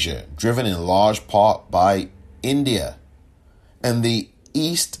Asia, driven in large part by India and the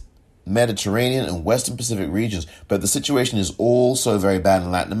East Mediterranean and Western Pacific regions. But the situation is also very bad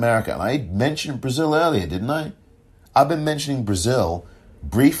in Latin America. And I mentioned Brazil earlier, didn't I? I've been mentioning Brazil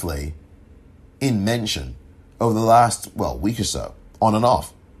briefly in mention over the last, week or so, on and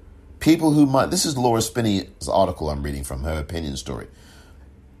off. People who might, this is Laura Spinney's article I'm reading from her opinion story.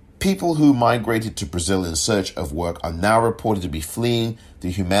 People who migrated to Brazil in search of work are now reported to be fleeing the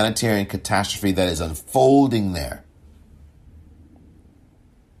humanitarian catastrophe that is unfolding there.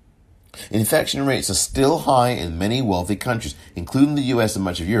 Infection rates are still high in many wealthy countries, including the US and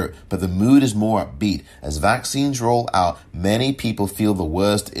much of Europe, but the mood is more upbeat. As vaccines roll out, many people feel the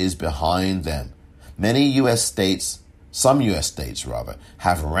worst is behind them. Some US states,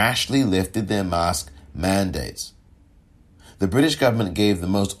 have rashly lifted their mask mandates. The British government gave the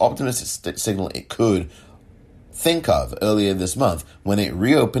most optimistic signal it could think of earlier this month when it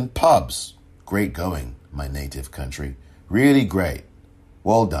reopened pubs. Great going, my native country. Really great.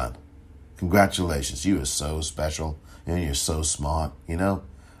 Well done. Congratulations. You are so special and you're so smart,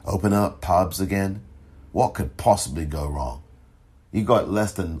 Open up pubs again. What could possibly go wrong? You got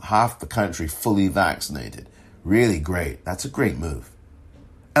less than half the country fully vaccinated. Really great. That's a great move.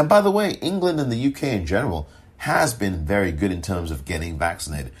 And by the way, England and the UK in general has been very good in terms of getting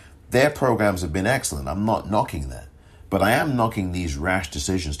vaccinated. Their programs have been excellent. I'm not knocking that. But I am knocking these rash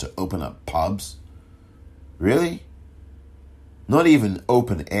decisions to open up pubs. Really? Not even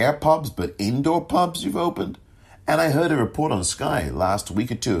open air pubs, but indoor pubs you've opened? And I heard a report on Sky last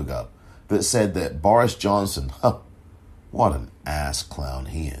week or two ago that said that Boris Johnson, what an ass clown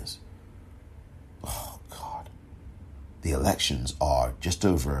he is. Oh, God. The elections are just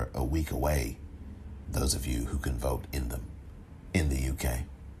over a week away. Those of you who can vote in them in the UK.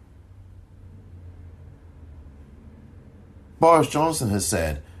 Boris Johnson has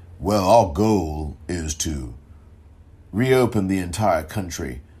said, our goal is to reopen the entire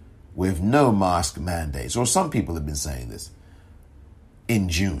country with no mask mandates, or some people have been saying this, in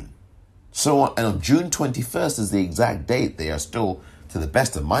June. And on June 21st is the exact date they are still, to the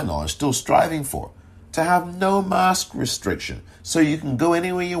best of my knowledge, still striving for, to have no mask restriction. So you can go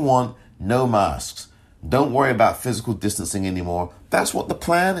anywhere you want, no masks. Don't worry about physical distancing anymore. That's what the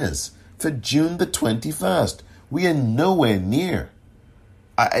plan is for June the 21st. We are nowhere near.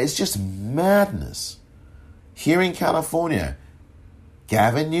 It's just madness. Here in California,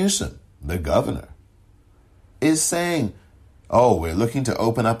 Gavin Newsom, the governor, is saying, we're looking to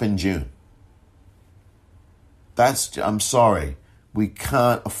open up in June. I'm sorry, we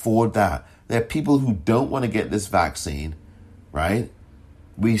can't afford that. There are people who don't want to get this vaccine, right?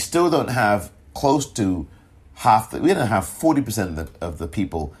 We still don't have close to we don't have 40% of the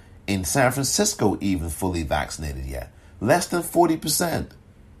people in San Francisco even fully vaccinated yet. Less than 40%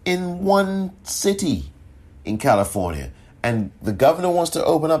 in one city in California. And the governor wants to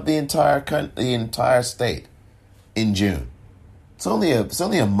open up the entire state in June. It's only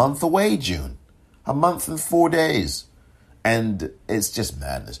a month away, June. A month and 4 days. And it's just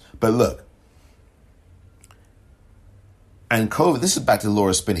madness. But look, and COVID, this is back to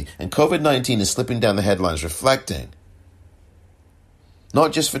Laura Spinney, and COVID-19 is slipping down the headlines, reflecting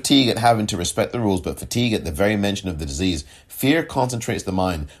not just fatigue at having to respect the rules, but fatigue at the very mention of the disease. Fear concentrates the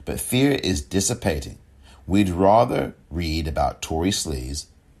mind, but fear is dissipating. We'd rather read about Tory sleaze,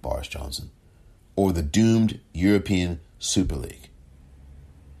 Boris Johnson, or the doomed European Super League.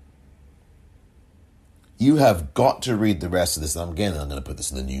 You have got to read the rest of this. And again, I'm going to put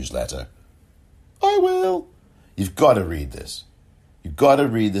this in the newsletter. I will. You've got to read this. You've got to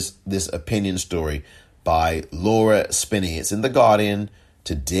read this opinion story by Laura Spinney. It's in The Guardian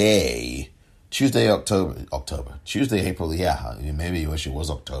today, Tuesday, April, yeah, maybe you wish it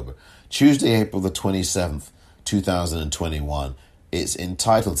was October. Tuesday, April the 27th, 2021. It's in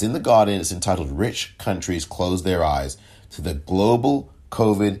The Guardian, it's entitled, Rich Countries Close Their Eyes to the Global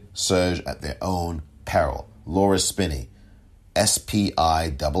COVID Surge at Their Own Peril. Laura Spinney, Spinney.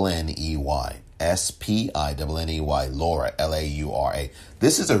 Spinney, Laura, Laura.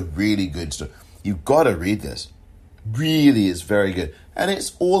 This is a really good story. You've got to read this. Really is very good. And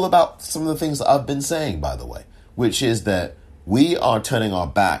it's all about some of the things that I've been saying, by the way, which is that we are turning our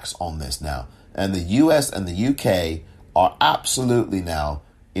backs on this now. And the US and the UK are absolutely now,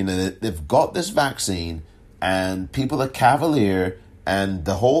 they've got this vaccine and people are cavalier. And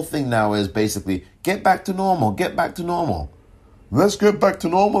the whole thing now is basically get back to normal, get back to normal. Let's get back to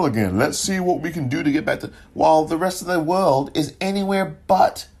normal again. Let's see what we can do to get back to, while the rest of the world is anywhere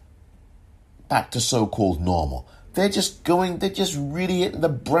but back to so-called normal. They're just really hitting the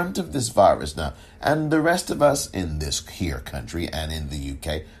brunt of this virus now. And the rest of us in this here country and in the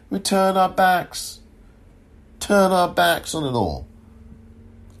UK, we turn our backs. Turn our backs on it all.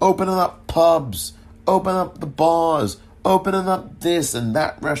 Opening up pubs, opening up the bars, opening up this and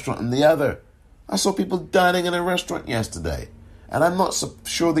that restaurant and the other. I saw people dining in a restaurant yesterday. And I'm not so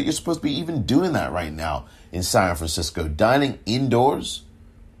sure that you're supposed to be even doing that right now in San Francisco. Dining indoors?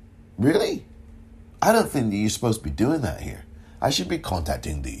 Really? I don't think that you're supposed to be doing that here. I should be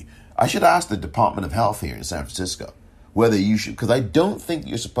I should ask the Department of Health here in San Francisco whether you should, because I don't think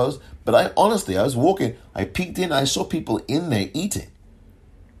you're supposed, but I was walking, I peeked in, I saw people in there eating.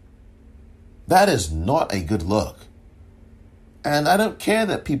 That is not a good look. And I don't care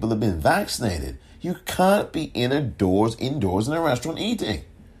that people have been vaccinated. You can't be indoors in a restaurant eating.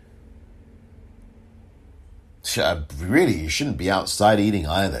 Really, you shouldn't be outside eating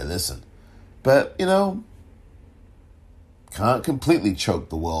either, listen. But, can't completely choke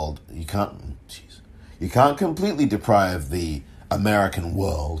the world. You can't completely deprive the American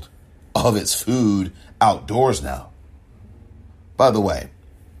world of its food outdoors now. By the way,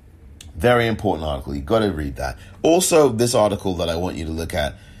 very important article. You've got to read that. Also, this article that I want you to look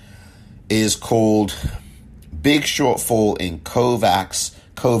at is called Big Shortfall in COVAX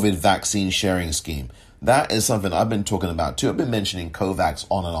COVID Vaccine Sharing Scheme. That is something I've been talking about too. I've been mentioning COVAX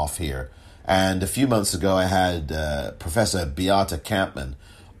on and off here. And a few months ago, I had Professor Beata Kampman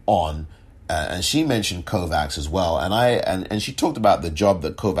on, and she mentioned COVAX as well. And she talked about the job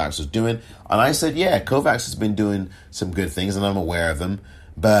that COVAX was doing. And I said, yeah, COVAX has been doing some good things, and I'm aware of them.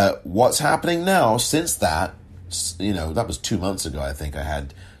 But what's happening now since that, that was 2 months ago, I think I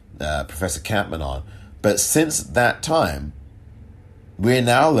had Professor Kampman on. But since that time, we're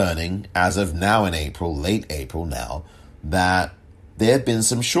now learning, as of now in April, late April now, that there have been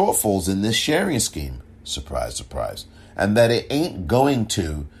some shortfalls in this sharing scheme. Surprise, surprise. And that it ain't going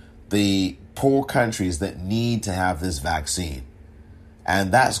to the poor countries that need to have this vaccine.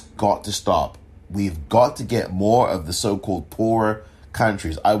 And that's got to stop. We've got to get more of the so-called poorer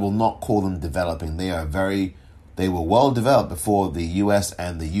countries. I will not call them developing. They were well developed before the US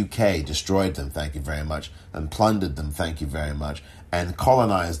and the UK destroyed them, thank you very much, and plundered them, thank you very much, and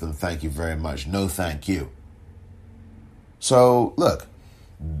colonized them, thank you very much, no thank you. So, look,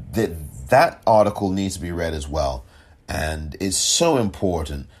 that article needs to be read as well, and it's so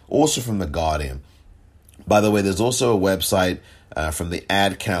important, also from The Guardian. By the way, there's also a website from the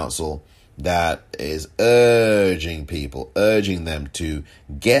Ad Council that is urging them to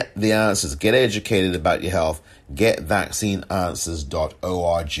get the answers, get educated about your health, get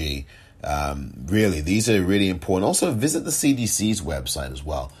vaccineanswers.org. Really, these are really important. Also, visit the CDC's website as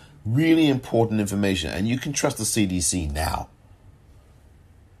well. Really important information, and you can trust the CDC now.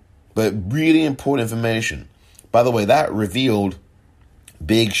 But really important information. By the way, that revealed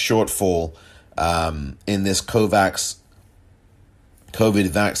big shortfall in this COVAX COVID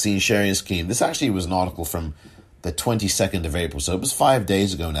vaccine sharing scheme. This actually was an article from the 22nd of April, so it was 5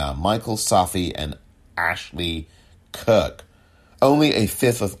 days ago now. Michael Safi and Ashley Kirk. Only a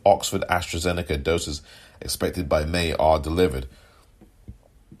fifth of Oxford AstraZeneca doses expected by May are delivered,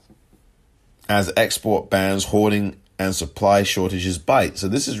 as export bans, hoarding, and supply shortages bite. So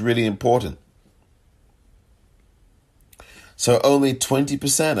this is really important. So only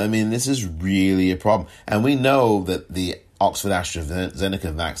 20%. I mean, this is really a problem. And we know that the Oxford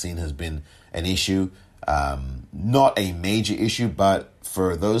AstraZeneca vaccine has been an issue. Not a major issue, but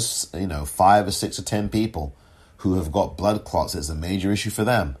for those, 5 or 6 or 10 people who have got blood clots, it's a major issue for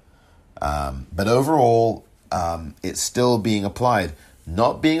them. But overall, it's still being applied.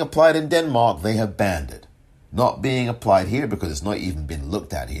 Not being applied in Denmark, they have banned it. Not being applied here because it's not even been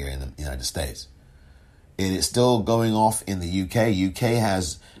looked at here in the United States. It is still going off in the UK. UK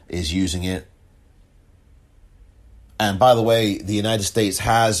is using it. And by the way, the United States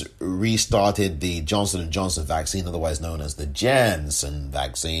has restarted the Johnson & Johnson vaccine, otherwise known as the Janssen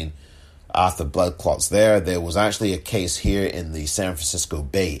vaccine, after blood clots there. There was actually a case here in the San Francisco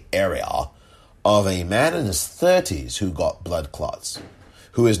Bay Area of a man in his 30s who got blood clots,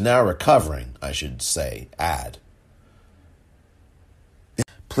 who is now recovering, I should say,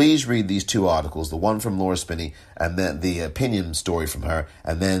 Please read these two articles, the one from Laura Spinney and then the opinion story from her,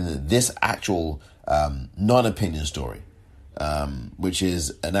 and then this actual non-opinion story, which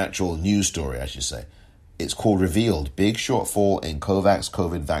is an actual news story, I should say. It's called Revealed, Big Shortfall in COVAX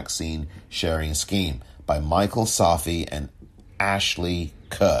COVID Vaccine Sharing Scheme by Michael Safi and Ashley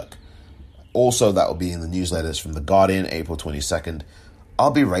Kirk. Also, that will be in the newsletters from The Guardian, April 22nd.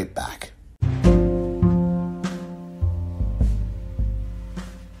 I'll be right back.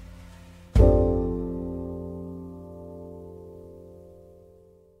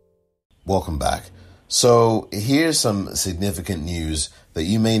 Welcome back. So here's some significant news that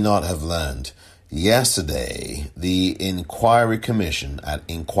you may not have learned. Yesterday, the Inquiry Commission at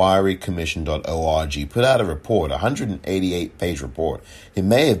inquirycommission.org put out a report, a 188-page report. It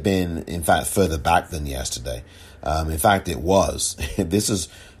may have been, in fact, further back than yesterday. In fact, it was. This is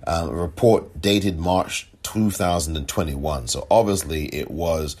a report dated March 2021. So obviously it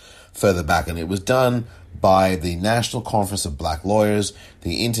was further back, and it was done by the National Conference of Black Lawyers,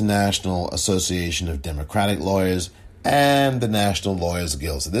 the International Association of Democratic Lawyers, and the National Lawyers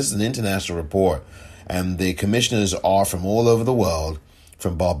Guild. So this is an international report, and the commissioners are from all over the world,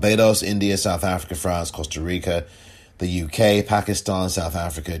 from Barbados, India, South Africa, France, Costa Rica, the UK, Pakistan, South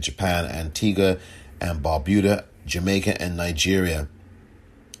Africa, Japan, Antigua and Barbuda, Jamaica, and Nigeria.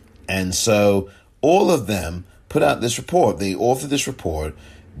 And so all of them put out this report. They authored this report,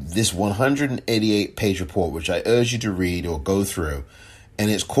 this 188-page report, which I urge you to read or go through.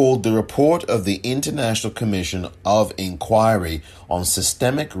 And it's called The Report of the International Commission of Inquiry on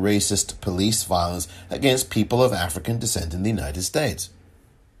Systemic Racist Police Violence Against People of African Descent in the United States.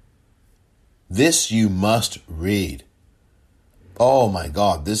 This you must read. Oh my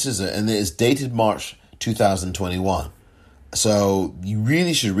God, and it is dated March 2021. So you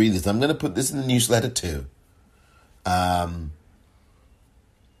really should read this. I'm going to put this in the newsletter too.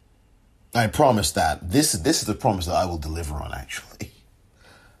 I promise that. This is the promise that I will deliver on, actually.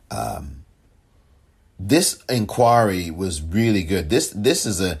 This inquiry was really good. This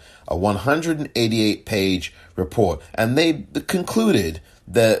is a 188-page report, and they concluded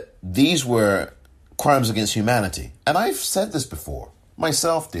that these were crimes against humanity. And I've said this before,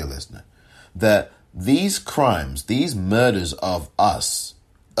 myself, dear listener, that these crimes, these murders of us,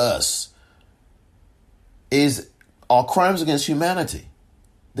 are crimes against humanity.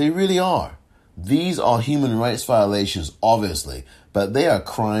 They really are. These are human rights violations, obviously, but they are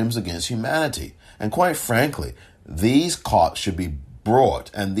crimes against humanity. And quite frankly, these cops should be brought,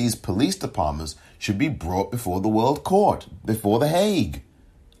 and these police departments should be brought before the World Court, before The Hague.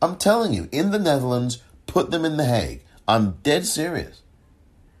 I'm telling you, in the Netherlands, put them in The Hague. I'm dead serious.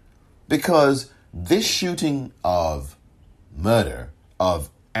 Because this shooting of murder of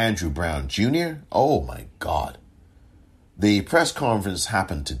Andrew Brown Jr., oh my God. The press conference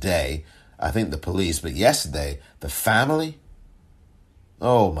happened today, I think the police, but yesterday, the family,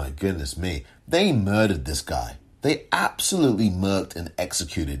 oh my goodness me, they murdered this guy. They absolutely murked and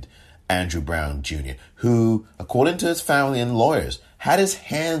executed Andrew Brown Jr., who, according to his family and lawyers, had his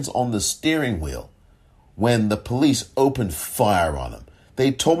hands on the steering wheel when the police opened fire on him.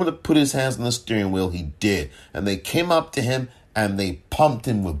 They told him to put his hands on the steering wheel. He did. And they came up to him and they pumped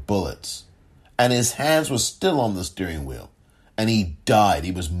him with bullets. And his hands were still on the steering wheel. And he died.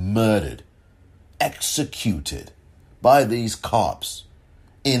 He was murdered, executed by these cops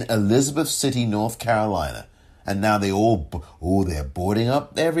in Elizabeth City, North Carolina. And now they're boarding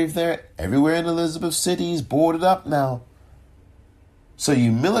up everywhere in Elizabeth City is boarded up now. So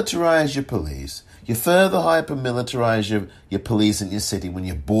you militarize your police. You further hyper-militarize your police in your city when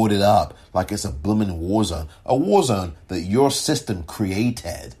you board it up like it's a blooming war zone. A war zone that your system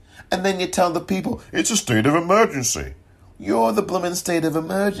created. And then you tell the people, it's a state of emergency. You're the blooming state of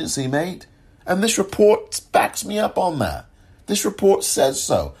emergency, mate. And this report backs me up on that. This report says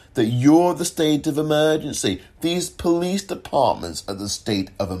so, that you're the state of emergency. These police departments are the state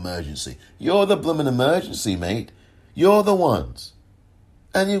of emergency. You're the blooming emergency, mate. You're the ones.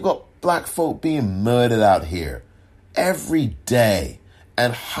 And you've got black folk being murdered out here every day.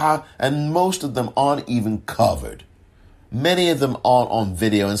 And most of them aren't even covered. Many of them aren't on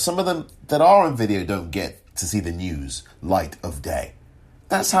video. And some of them that are on video don't get to see the news light of day.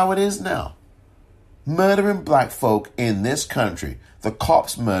 That's how it is now. Murdering black folk in this country. The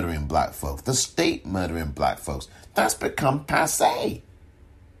cops murdering black folks. The state murdering black folks. That's become passé.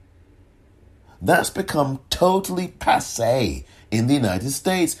 That's become totally passé in the United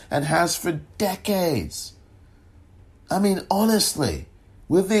States and has for decades. I mean, honestly,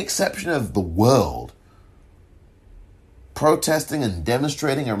 with the exception of the world protesting and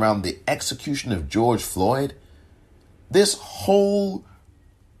demonstrating around the execution of George Floyd, this whole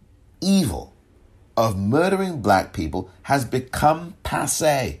evil of murdering black people has become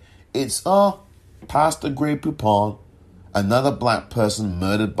passé. It's, past the Grey Poupon, another black person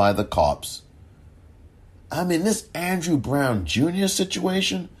murdered by the cops. I mean, this Andrew Brown Jr.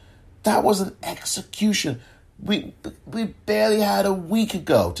 situation, that was an execution. We barely had a week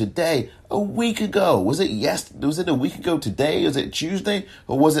ago today. A week ago. Was it a week ago today? Was it Tuesday?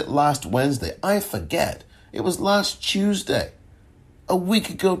 Or was it last Wednesday? I forget. It was last Tuesday. A week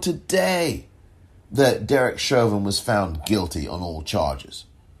ago today that Derek Chauvin was found guilty on all charges.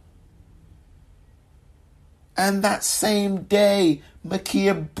 And that same day,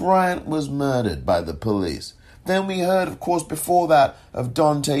 Ma'Khia Bryant was murdered by the police. Then we heard, of course, before that, of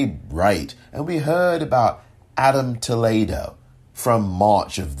Dante Wright. And we heard about Adam Toledo from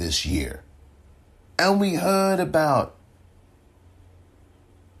March of this year. And we heard about...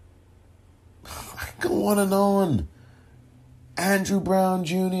 I go on and on. Andrew Brown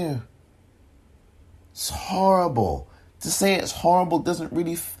Jr. It's horrible. To say it's horrible doesn't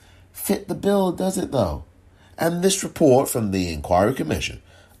really fit the bill, does it, though? And this report from the Inquiry Commission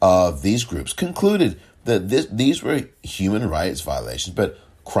of these groups concluded that these were human rights violations, but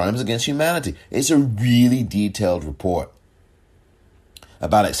crimes against humanity. It's a really detailed report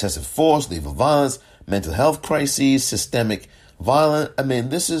about excessive force, lethal violence, mental health crises, systemic violence. I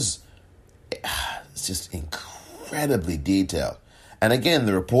mean, it's just incredibly detailed. And again,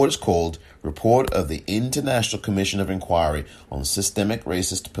 the report is called Report of the International Commission of Inquiry on Systemic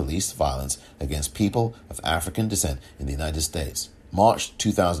Racist Police Violence Against People of African Descent in the United States, March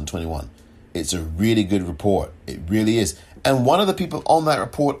 2021. It's a really good report. It really is. And one of the people on that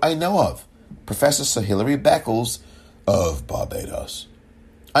report I know of, Professor Sir Hilary Beckles of Barbados.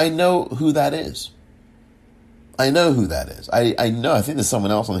 I know who that is. I know who that is. I think there's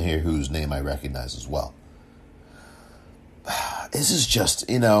someone else on here whose name I recognize as well. This is just,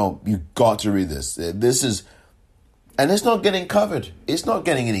 you got to read this. And it's not getting covered. It's not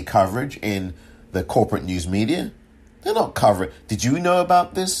getting any coverage in the corporate news media. They're not covering. Did you know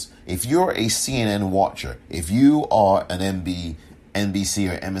about this? If you're a CNN watcher, if you are an NBC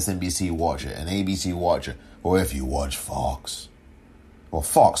or MSNBC watcher, an ABC watcher, or if you watch Fox, well,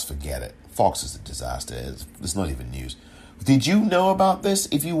 Fox, forget it. Fox is a disaster. It's not even news. Did you know about this?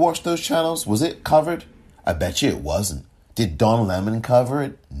 If you watch those channels, was it covered? I bet you it wasn't. Did Don Lemon cover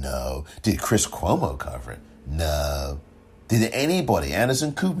it? No. Did Chris Cuomo cover it? No. Did anybody,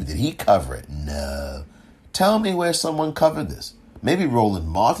 Anderson Cooper, did he cover it? No. Tell me where someone covered this. Maybe Roland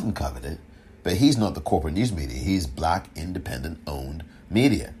Martin covered it, but he's not the corporate news media. He's black, independent-owned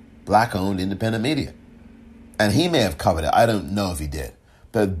media. Black-owned, independent media. And he may have covered it. I don't know if he did.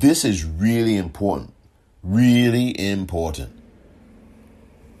 But this is really important. Really important.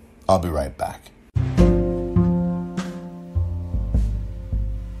 I'll be right back.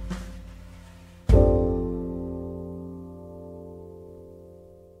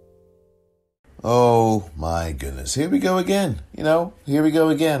 Oh my goodness. Here we go again. Here we go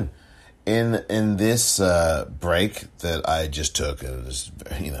again. In this break that I just took,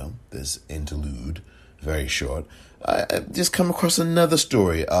 this interlude, very short, I just come across another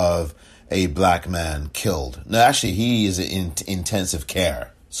story of a black man killed. No, actually, he is in intensive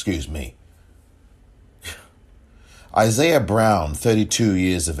care. Excuse me. Isaiah Brown, 32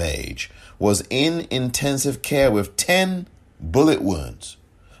 years of age, was in intensive care with 10 bullet wounds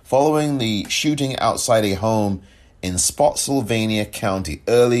following the shooting outside a home in Spotsylvania County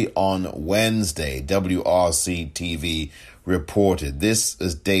early on Wednesday, WRC-TV reported. This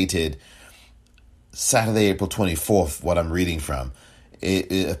is dated Saturday, April 24th, what I'm reading from.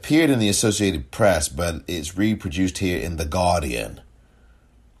 It appeared in the Associated Press, but it's reproduced here in The Guardian,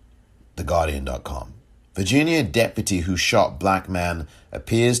 theguardian.com. Virginia deputy who shot black man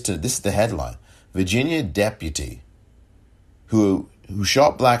appears to, this is the headline, Virginia deputy who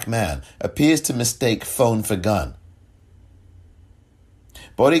shot black man appears to mistake phone for gun.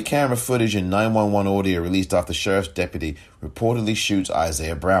 Body camera footage and 911 audio released after sheriff's deputy reportedly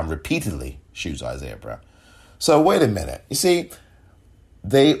repeatedly shoots Isaiah Brown. So wait a minute. You see,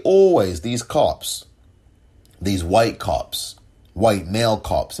 these cops, these white cops, white male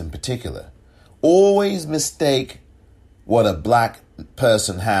cops in particular, always mistake what a black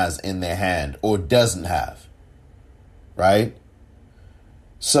person has in their hand or doesn't have, right?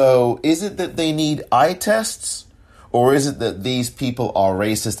 So is it that they need eye tests, Or is it that these people are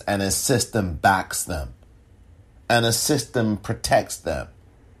racist and a system backs them? And a system protects them?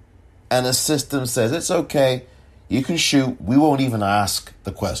 And a system says, it's okay, you can shoot, we won't even ask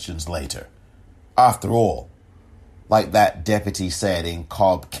the questions later. After all, like that deputy said in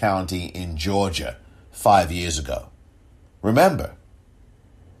Cobb County in Georgia 5 years ago. Remember,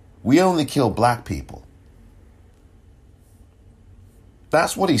 we only kill black people.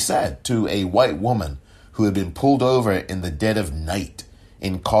 That's what he said to a white woman who had been pulled over in the dead of night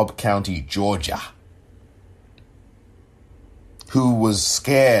in Cobb County, Georgia. Who was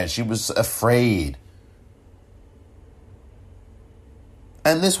scared. She was afraid.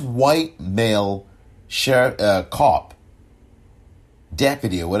 And this white male cop,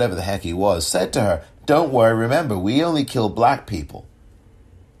 deputy or whatever the heck he was, said to her, don't worry, remember, we only kill black people.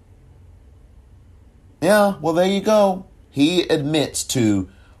 Yeah, well, there you go. He admits to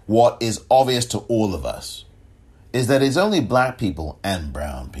what is obvious to all of us, is that it's only black people and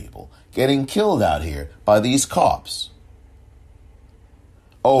brown people getting killed out here by these cops.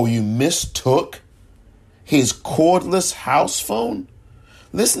 Oh, you mistook his cordless house phone?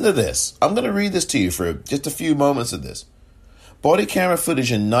 Listen to this. I'm going to read this to you for just a few moments of this. Body camera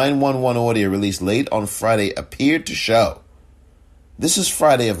footage and 911 audio released late on Friday appeared to show, this is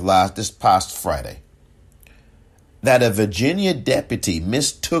this past Friday, that a Virginia deputy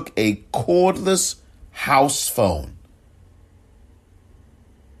mistook a cordless house phone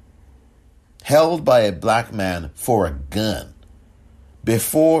held by a black man for a gun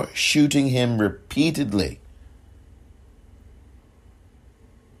before shooting him repeatedly.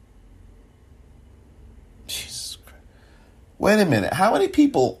 Jesus Christ. Wait a minute. How many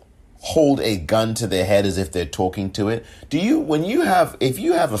people hold a gun to their head as if they're talking to it? If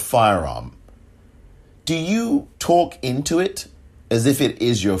you have a firearm, do you talk into it as if it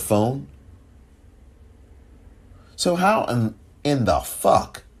is your phone? So how in the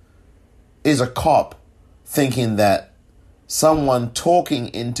fuck is a cop thinking that someone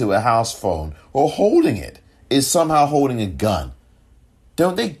talking into a house phone or holding it is somehow holding a gun?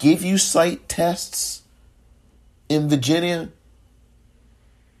 Don't they give you sight tests in Virginia?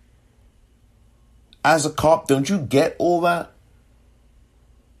 As a cop, don't you get all that?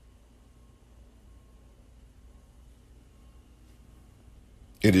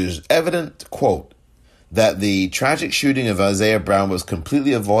 It is evident, quote, that the tragic shooting of Isaiah Brown was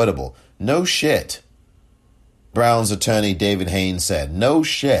completely avoidable. No shit. Brown's attorney David Haynes said, no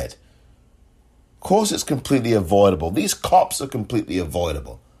shit. Of course it's completely avoidable. These cops are completely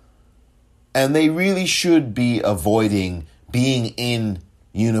avoidable. And they really should be avoiding being in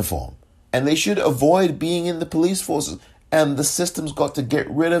uniform. And they should avoid being in the police forces. And the system's got to get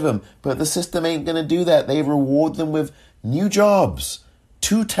rid of them. But the system ain't going to do that. They reward them with new jobs.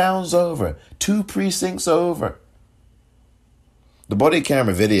 2 towns over. 2 precincts over. The body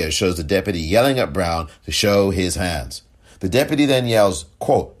camera video shows the deputy yelling at Brown to show his hands. The deputy then yells,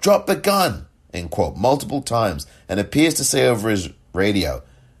 quote, drop the gun, end quote, multiple times and appears to say over his radio,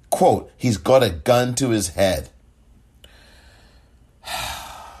 quote, he's got a gun to his head.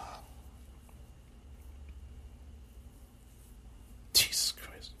 Jesus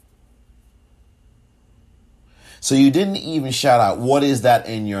Christ. So you didn't even shout out, what is that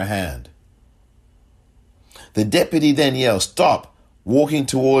in your hand? The deputy then yells, stop walking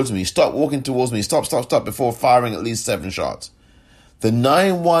towards me, stop walking towards me, stop, before firing at least 7 shots. The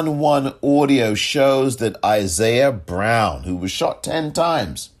 911 audio shows that Isaiah Brown, who was shot 10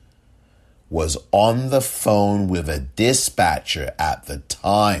 times, was on the phone with a dispatcher at the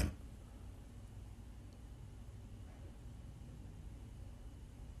time.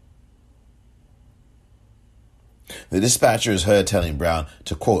 The dispatcher is heard telling Brown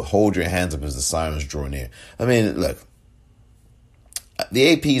to, quote, hold your hands up as the sirens draw near. I mean, look,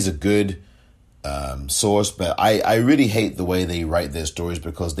 the AP is a good source, but I really hate the way they write their stories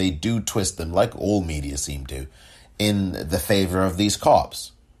because they do twist them, like all media seem to, in the favor of these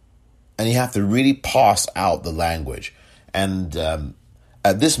cops. And you have to really parse out the language. And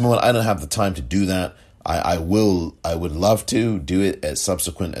at this moment, I don't have the time to do that. I would love to do it at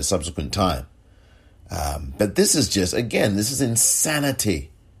subsequent time. But this is just, again, this is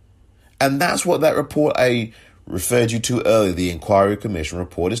insanity. And that's what that report I referred you to earlier, the Inquiry Commission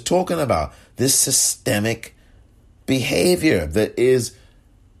report, is talking about. This systemic behavior that is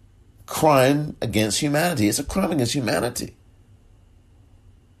crime against humanity. It's a crime against humanity.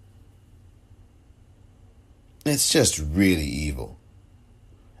 It's just really evil.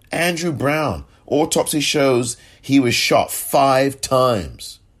 Andrew Brown, autopsy shows he was shot 5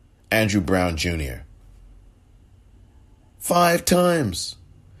 times. Andrew Brown Jr. 5 times.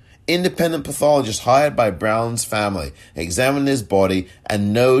 independent pathologist hired by Brown's family examined his body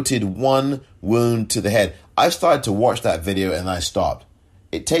and noted one wound to the head. I started to watch that video and I stopped.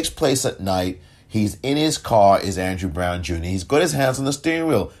 It takes place at night. He's in his car, is Andrew Brown Jr. He's got his hands on the steering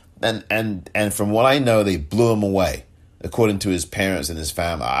wheel. And from what I know, they blew him away, according to his parents and his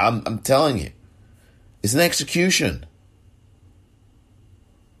family. I'm telling you, it's an execution.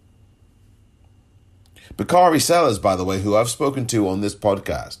 Bakari Sellers, by the way, who I've spoken to on this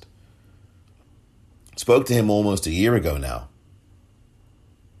podcast, spoke to him almost a year ago now.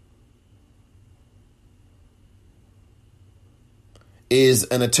 Is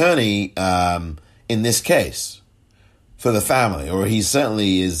an attorney in this case for the family, or he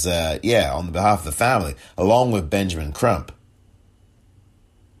certainly is, on behalf of the family, along with Benjamin Crump.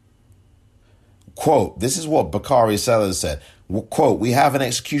 Quote, this is what Bakari Sellers said. Quote, we have an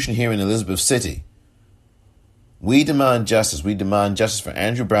execution here in Elizabeth City. We demand justice. We demand justice for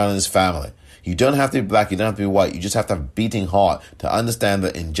Andrew Brown and his family. You don't have to be black. You don't have to be white. You just have to have a beating heart to understand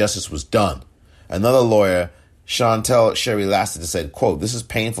that injustice was done. Another lawyer, Chantel Sherry Lassiter, said, quote, this is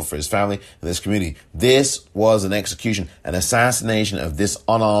painful for his family and this community. This was an execution, an assassination of this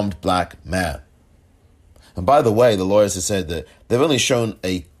unarmed black man. And by the way, the lawyers have said that they've only shown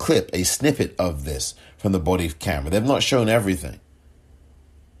a clip, a snippet of this from the body camera. They've not shown everything.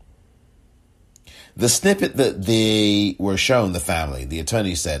 The snippet that they were shown, the family, the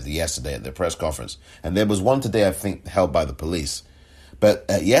attorney said yesterday at their press conference, and there was one today, I think, held by the police. But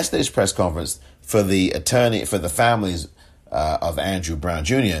at yesterday's press conference, for the attorney, for the families of Andrew Brown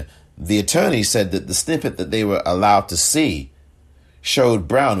Jr., the attorney said that the snippet that they were allowed to see showed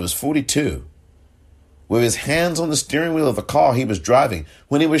Brown, who was 42, with his hands on the steering wheel of the car he was driving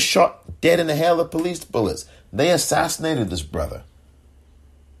when he was shot dead in a hail of police bullets. They assassinated this brother.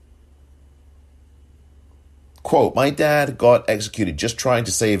 Quote, my dad got executed just trying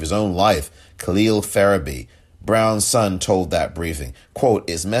to save his own life, Khalil Farabi, Brown's son, told that briefing. Quote,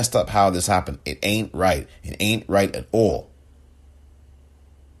 it's messed up how this happened. It ain't right. It ain't right at all.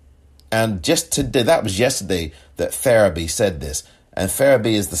 And just today, that was yesterday that Farabi said this. And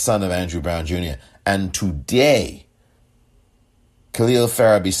Farabi is the son of Andrew Brown Jr. And today, Khalil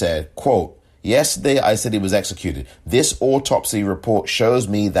Farabi said, quote, yesterday I said he was executed. This autopsy report shows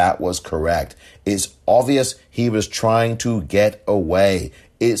me that was correct. It's obvious he was trying to get away.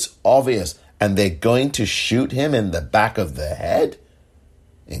 It's obvious. And they're going to shoot him in the back of the head?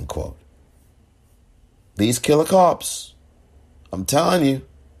 End quote. These killer cops, I'm telling you,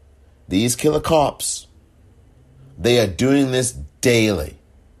 these killer cops, they are doing this daily.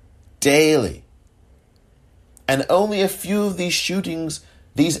 Daily. And only a few of these shootings,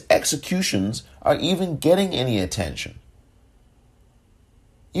 these executions, are even getting any attention.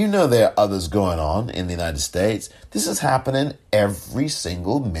 You know there are others going on in the United States. This is happening every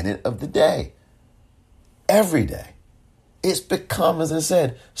single minute of the day. Every day. It's become, as I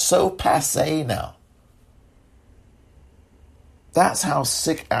said, so passé now. That's how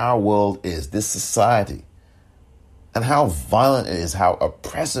sick our world is, this society. And how violent it is, how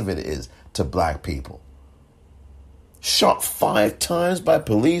oppressive it is to black people. Shot 5 times by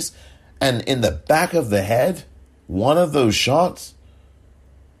police, and in the back of the head, one of those shots.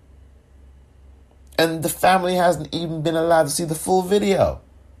 And the family hasn't even been allowed to see the full video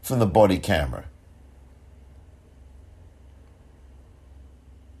from the body camera.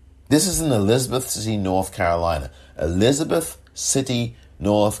 This is in Elizabeth City, North Carolina. Elizabeth City,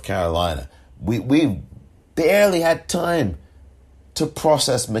 North Carolina. We barely had time to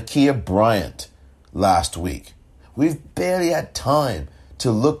process Ma'Khia Bryant last week. We've barely had time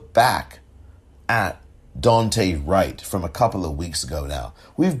to look back at Dante Wright from a couple of weeks ago now.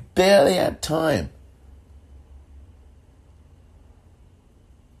 We've barely had time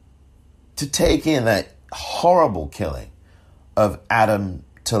to take in that horrible killing of Adam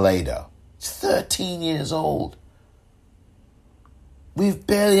Toledo. He's 13 years old. We've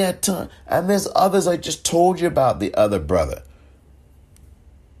barely had time. And there's others. I just told you about the other brother,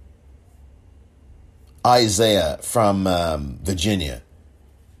 Isaiah from Virginia,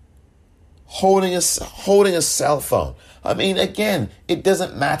 holding a cell phone. I mean, again, it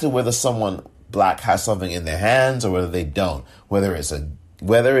doesn't matter whether someone black has something in their hands or whether they don't, whether it's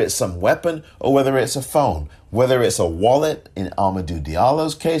some weapon or whether it's a phone, whether it's a wallet in Amadou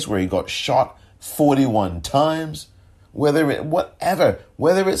Diallo's case where he got shot 41 times, whether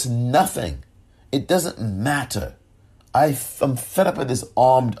it's nothing. It doesn't matter. I'm fed up with this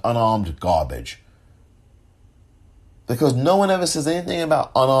unarmed garbage. Because no one ever says anything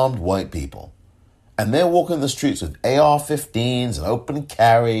about unarmed white people. And they're walking the streets with AR-15s and open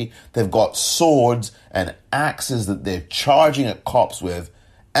carry. They've got swords and axes that they're charging at cops with.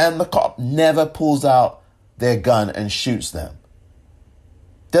 And the cop never pulls out their gun and shoots them.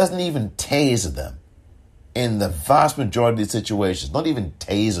 Doesn't even taser them. In the vast majority of situations, not even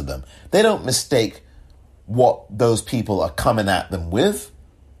taser them. They don't mistake what those people are coming at them with.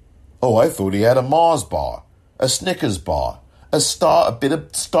 Oh, I thought he had a Mars bar, a Snickers bar, a bit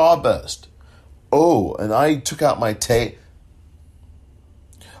of Starburst. Oh, and I took out my tape.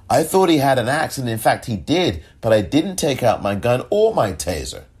 I thought he had an axe, and in fact he did, but I didn't take out my gun or my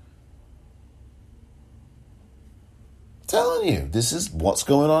taser. I'm telling you, this is what's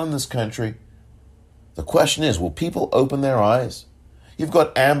going on in this country. The question is, will people open their eyes? You've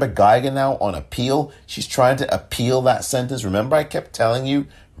got Amber Geiger now on appeal. She's trying to appeal that sentence. Remember I kept telling you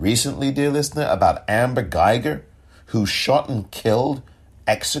recently, dear listener, about Amber Geiger, who shot and killed,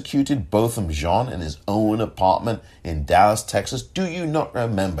 executed Botham Jean in his own apartment in Dallas, Texas. Do you not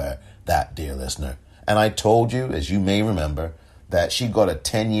remember that, dear listener? And I told you, as you may remember, that she got a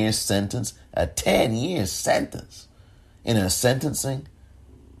 10-year sentence, in her sentencing.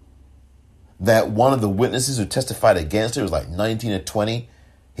 That one of the witnesses who testified against her was like 19 or 20.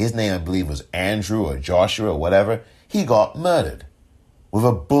 His name, I believe, was Andrew or Joshua or whatever. He got murdered with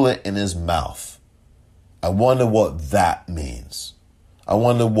a bullet in his mouth. I wonder what that means. I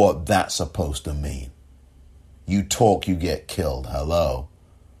wonder what that's supposed to mean. You talk, you get killed. Hello.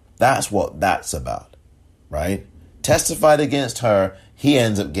 That's what that's about, right? Testified against her. He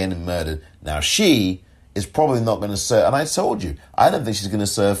ends up getting murdered. Now she is probably not going to serve, and I told you, I don't think she's going to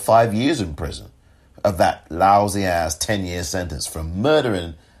serve 5 years in prison of that lousy-ass 10-year sentence for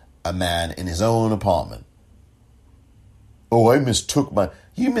murdering a man in his own apartment. Oh,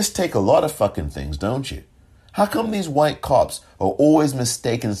 you mistake a lot of fucking things, don't you? How come these white cops are always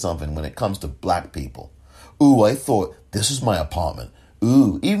mistaking something when it comes to black people? Ooh, I thought this was my apartment.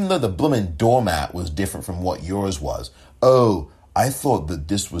 Ooh, even though the blooming doormat was different from what yours was. Oh, I thought that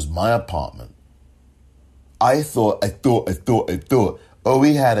this was my apartment. I thought. Oh,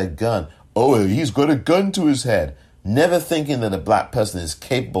 he had a gun. Oh, he's got a gun to his head. Never thinking that a black person is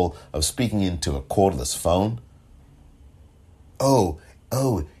capable of speaking into a cordless phone. Oh,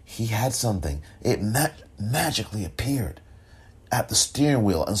 he had something. It magically appeared at the steering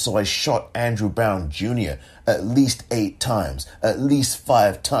wheel, and so I shot Andrew Brown Jr. at least 8 times, at least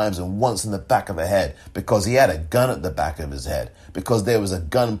 5 times, and once in the back of the head, because he had a gun at the back of his head, because there was a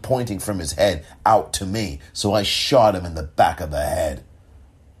gun pointing from his head out to me, so I shot him in the back of the head.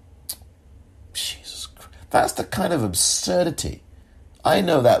 Jesus Christ. That's the kind of absurdity. I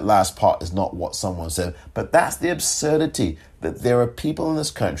know that last part is not what someone said, but that's the absurdity, that there are people in this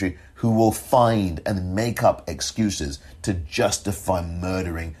country who will find and make up excuses to justify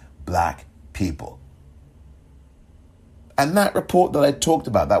murdering black people. And that report that I talked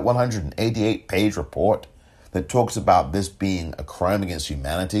about, that 188-page report that talks about this being a crime against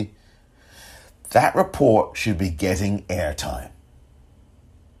humanity, that report should be getting airtime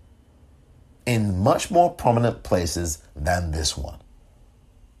in much more prominent places than this one.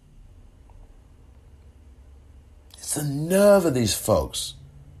 It's the nerve of these folks.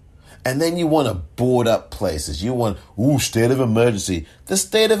 And then you want to board up places. You want, state of emergency. The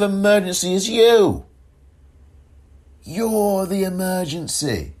state of emergency is you. You're the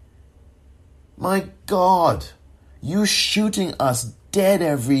emergency. My God, you shooting us dead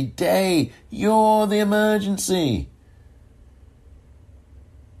every day. You're the emergency.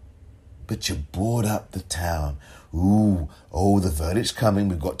 But you board up the town. The verdict's coming.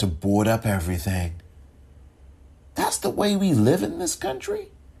 We've got to board up everything. That's the way we live in this country?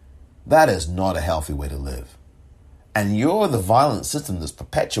 That is not a healthy way to live. And you're the violent system that's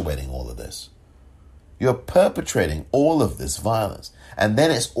perpetuating all of this. You're perpetrating all of this violence. And then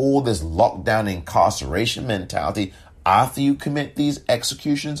it's all this lockdown incarceration mentality after you commit these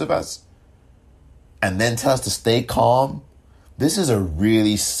executions of us. And then tell us to stay calm. This is a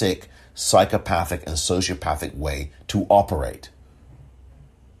really sick, psychopathic and sociopathic way to operate.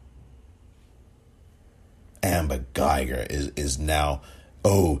 Amber Geiger is now,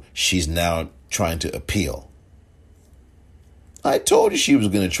 she's now trying to appeal. I told you she was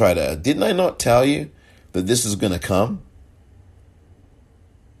going to try to. Didn't I not tell you that this is going to come?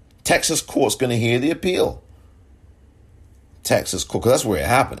 Texas court's going to hear the appeal. Texas court, because that's where it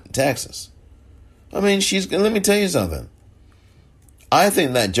happened, in Texas. I mean, let me tell you something. I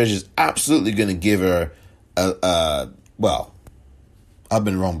think that judge is absolutely going to give her I've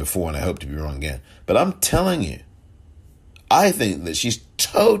been wrong before and I hope to be wrong again. But I'm telling you, I think that she's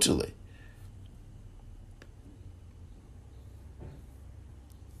totally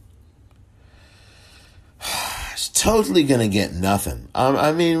going to get nothing.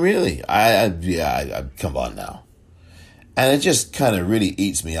 I mean, really, I come on now. And it just kind of really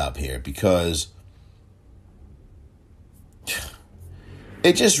eats me up here because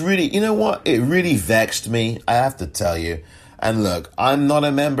it just really, you know what? It really vexed me, I have to tell you. And look, I'm not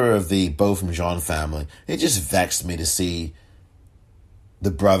a member of the Botham Jean family. It just vexed me to see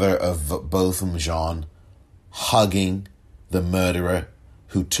the brother of Botham Jean hugging the murderer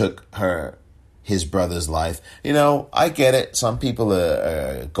who took his brother's life. You know, I get it. Some people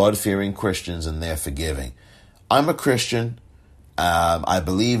are God-fearing Christians and they're forgiving. I'm a Christian. I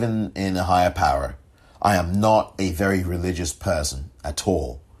believe in a higher power. I am not a very religious person at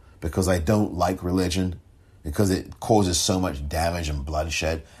all because I don't like religion, because it causes so much damage and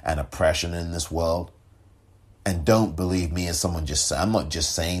bloodshed and oppression in this world. And don't believe me as someone I'm not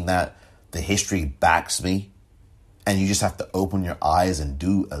just saying that. The history backs me. And you just have to open your eyes and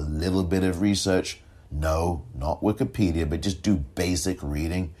do a little bit of research. No, not Wikipedia, but just do basic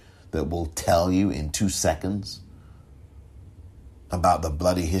reading that will tell you in 2 seconds about the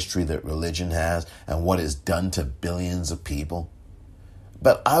bloody history that religion has and what it's done to billions of people.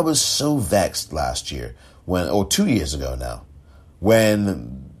 But I was so vexed last year, or 2 years ago now,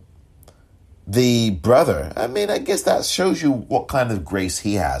 when the brother, I mean, I guess that shows you what kind of grace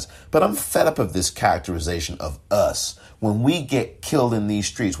he has. But I'm fed up of this characterization of us. When we get killed in these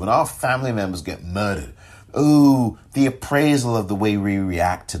streets, when our family members get murdered, oh, the appraisal of the way we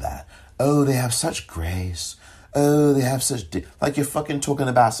react to that. Oh, they have such grace. Oh, they have such... like you're fucking talking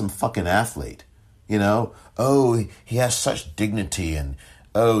about some fucking athlete, you know? Oh, he has such dignity and,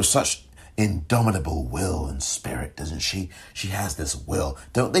 oh, such indomitable will and spirit, doesn't she? She has this will.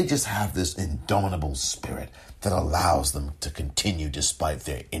 Don't they just have this indomitable spirit that allows them to continue despite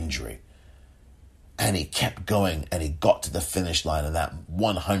their injury? And he kept going and he got to the finish line of that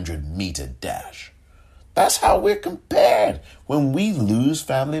 100-meter dash. That's how we're compared. When we lose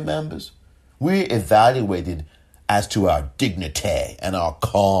family members, we're evaluated as to our dignity and our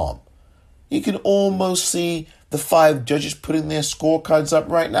calm. You can almost see the 5 judges putting their scorecards up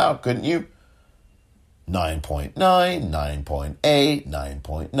right now, couldn't you? 9.9, 9.8,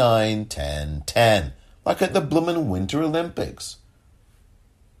 9.9, 10, 10. Like at the bloomin' Winter Olympics.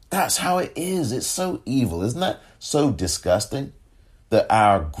 That's how it is. It's so evil. Isn't that so disgusting? That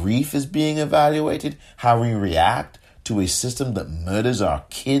our grief is being evaluated, how we react to a system that murders our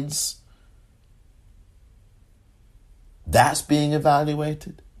kids. That's being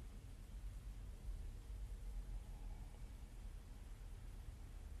evaluated.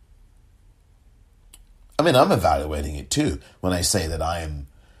 I mean, I'm evaluating it too when I say that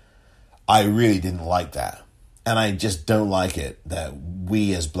I really didn't like that. And I just don't like it that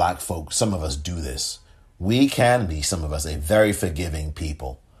we as black folk, some of us do this. We can be, some of us, a very forgiving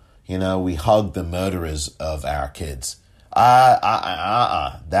people. You know, we hug the murderers of our kids.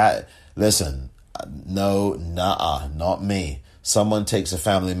 Listen, no, not me. Someone takes a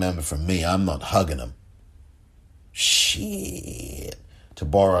family member from me, I'm not hugging them. Shit. To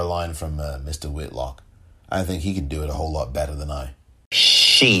borrow a line from Mr. Whitlock, I think he could do it a whole lot better than I.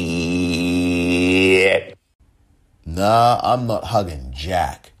 Shit. Nah, I'm not hugging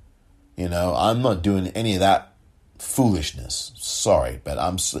Jack. You know, I'm not doing any of that foolishness. Sorry, but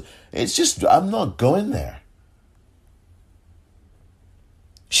I'm not going there.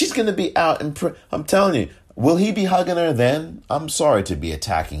 She's going to be out in I'm telling you, will he be hugging her then? I'm sorry to be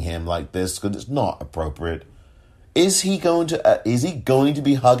attacking him like this because it's not appropriate. Is he going to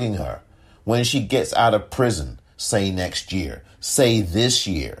be hugging her when she gets out of prison, say next year, say this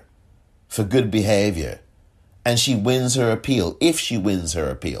year, for good behavior, and she wins her appeal, if she wins her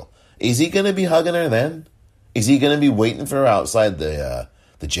appeal? Is he going to be hugging her then? Is he going to be waiting for her outside the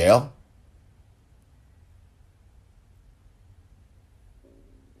jail?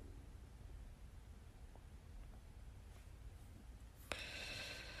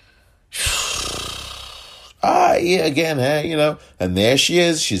 Yeah, again, you know, and there she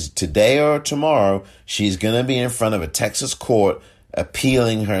is. She's today or tomorrow, she's going to be in front of a Texas court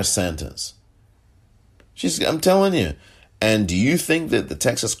appealing her sentence. I'm telling you. And do you think that the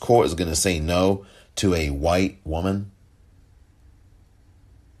Texas court is going to say no to a white woman?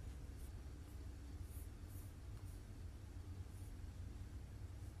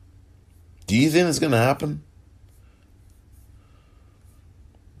 Do you think it's going to happen?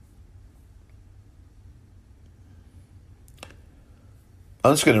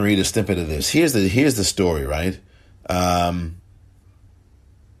 I'm just going to read a snippet of this. Here's the story, right?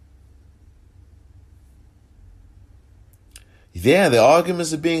 Yeah, the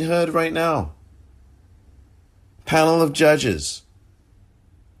arguments are being heard right now. Panel of judges.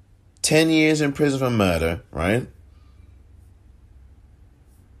 10 years in prison for murder, right?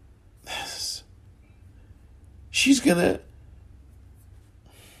 she's gonna.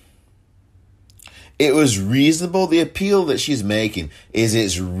 It was reasonable. The appeal that she's making is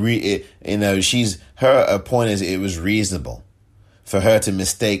her point is it was reasonable for her to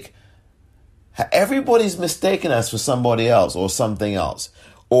mistake. Everybody's mistaken us for somebody else or something else,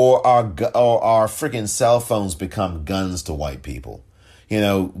 or our freaking cell phones become guns to white people,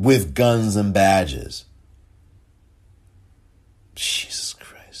 with guns and badges. Jesus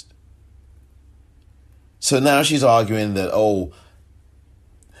Christ. So now she's arguing that,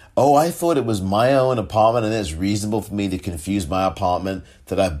 I thought it was my own apartment and it's reasonable for me to confuse my apartment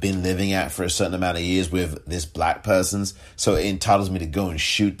that I've been living at for a certain amount of years with this black person's, so it entitles me to go and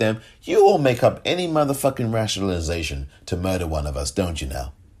shoot them. You all make up any motherfucking rationalization to murder one of us, don't you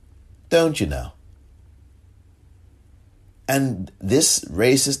know? Don't you know? And this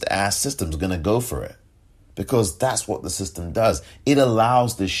racist ass system's gonna go for it. Because that's what the system does. It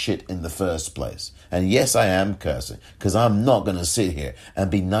allows this shit in the first place. And yes, I am cursing, because I'm not going to sit here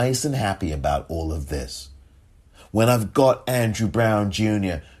and be nice and happy about all of this. When I've got Andrew Brown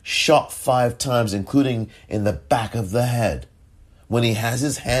Jr. shot 5 times, including in the back of the head, when he has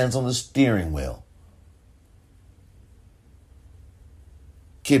his hands on the steering wheel.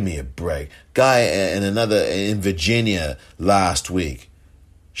 Give me a break. Guy in Virginia last week.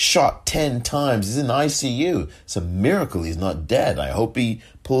 Shot 10 times. He's in ICU. It's a miracle he's not dead. I hope he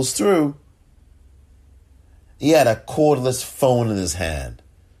pulls through. He had a cordless phone in his hand.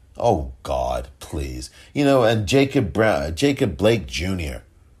 Oh, God, please. And Jacob Blake Jr.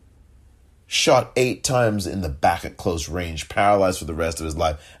 shot 8 times in the back at close range, paralyzed for the rest of his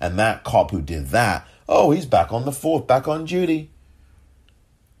life. And that cop who did that, he's back on the force, back on duty.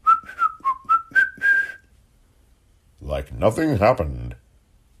 Like nothing happened.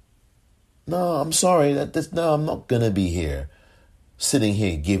 No, I'm sorry. I'm not going to be here, sitting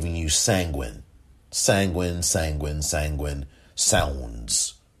here giving you sanguine sounds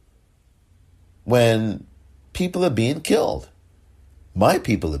when people are being killed. My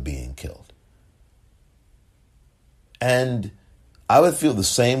people are being killed. And I would feel the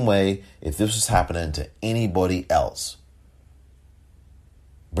same way if this was happening to anybody else.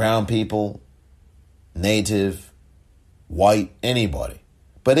 Brown people, native, white, anybody.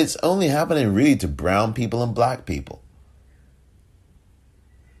 But it's only happening really to brown people and black people.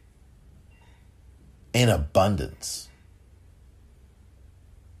 In abundance.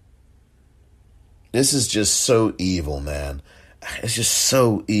 This is just so evil, man. It's just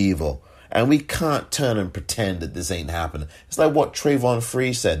so evil. And we can't turn and pretend that this ain't happening. It's like what Trayvon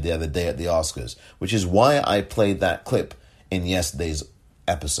Free said the other day at the Oscars, which is why I played that clip in yesterday's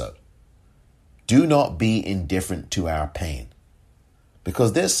episode. Do not be indifferent to our pain.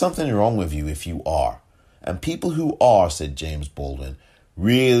 Because there's something wrong with you if you are. And people who are, said James Baldwin,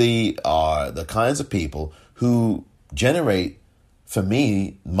 really are the kinds of people who generate, for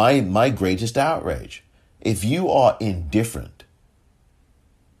me, my greatest outrage. If you are indifferent,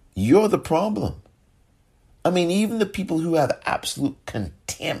 you're the problem. I mean, even the people who have absolute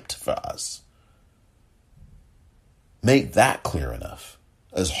contempt for us make that clear enough,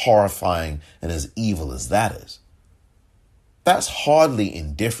 as horrifying and as evil as that is. That's hardly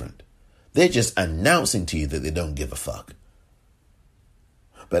indifferent. They're just announcing to you that they don't give a fuck.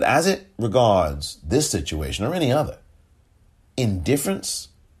 But as it regards this situation or any other, indifference,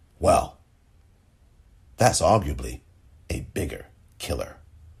 well, that's arguably a bigger killer.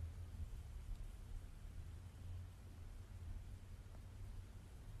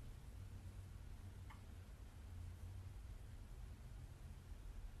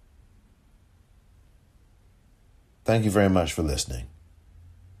 Thank you very much for listening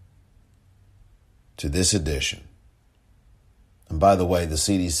to this edition. And by the way, the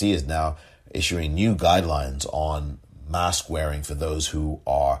CDC is now issuing new guidelines on mask wearing for those who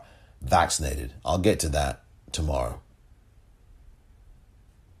are vaccinated. I'll get to that tomorrow.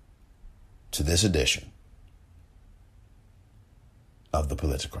 To this edition of the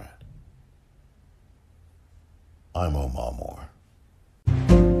Politicrat. I'm Omar Moore.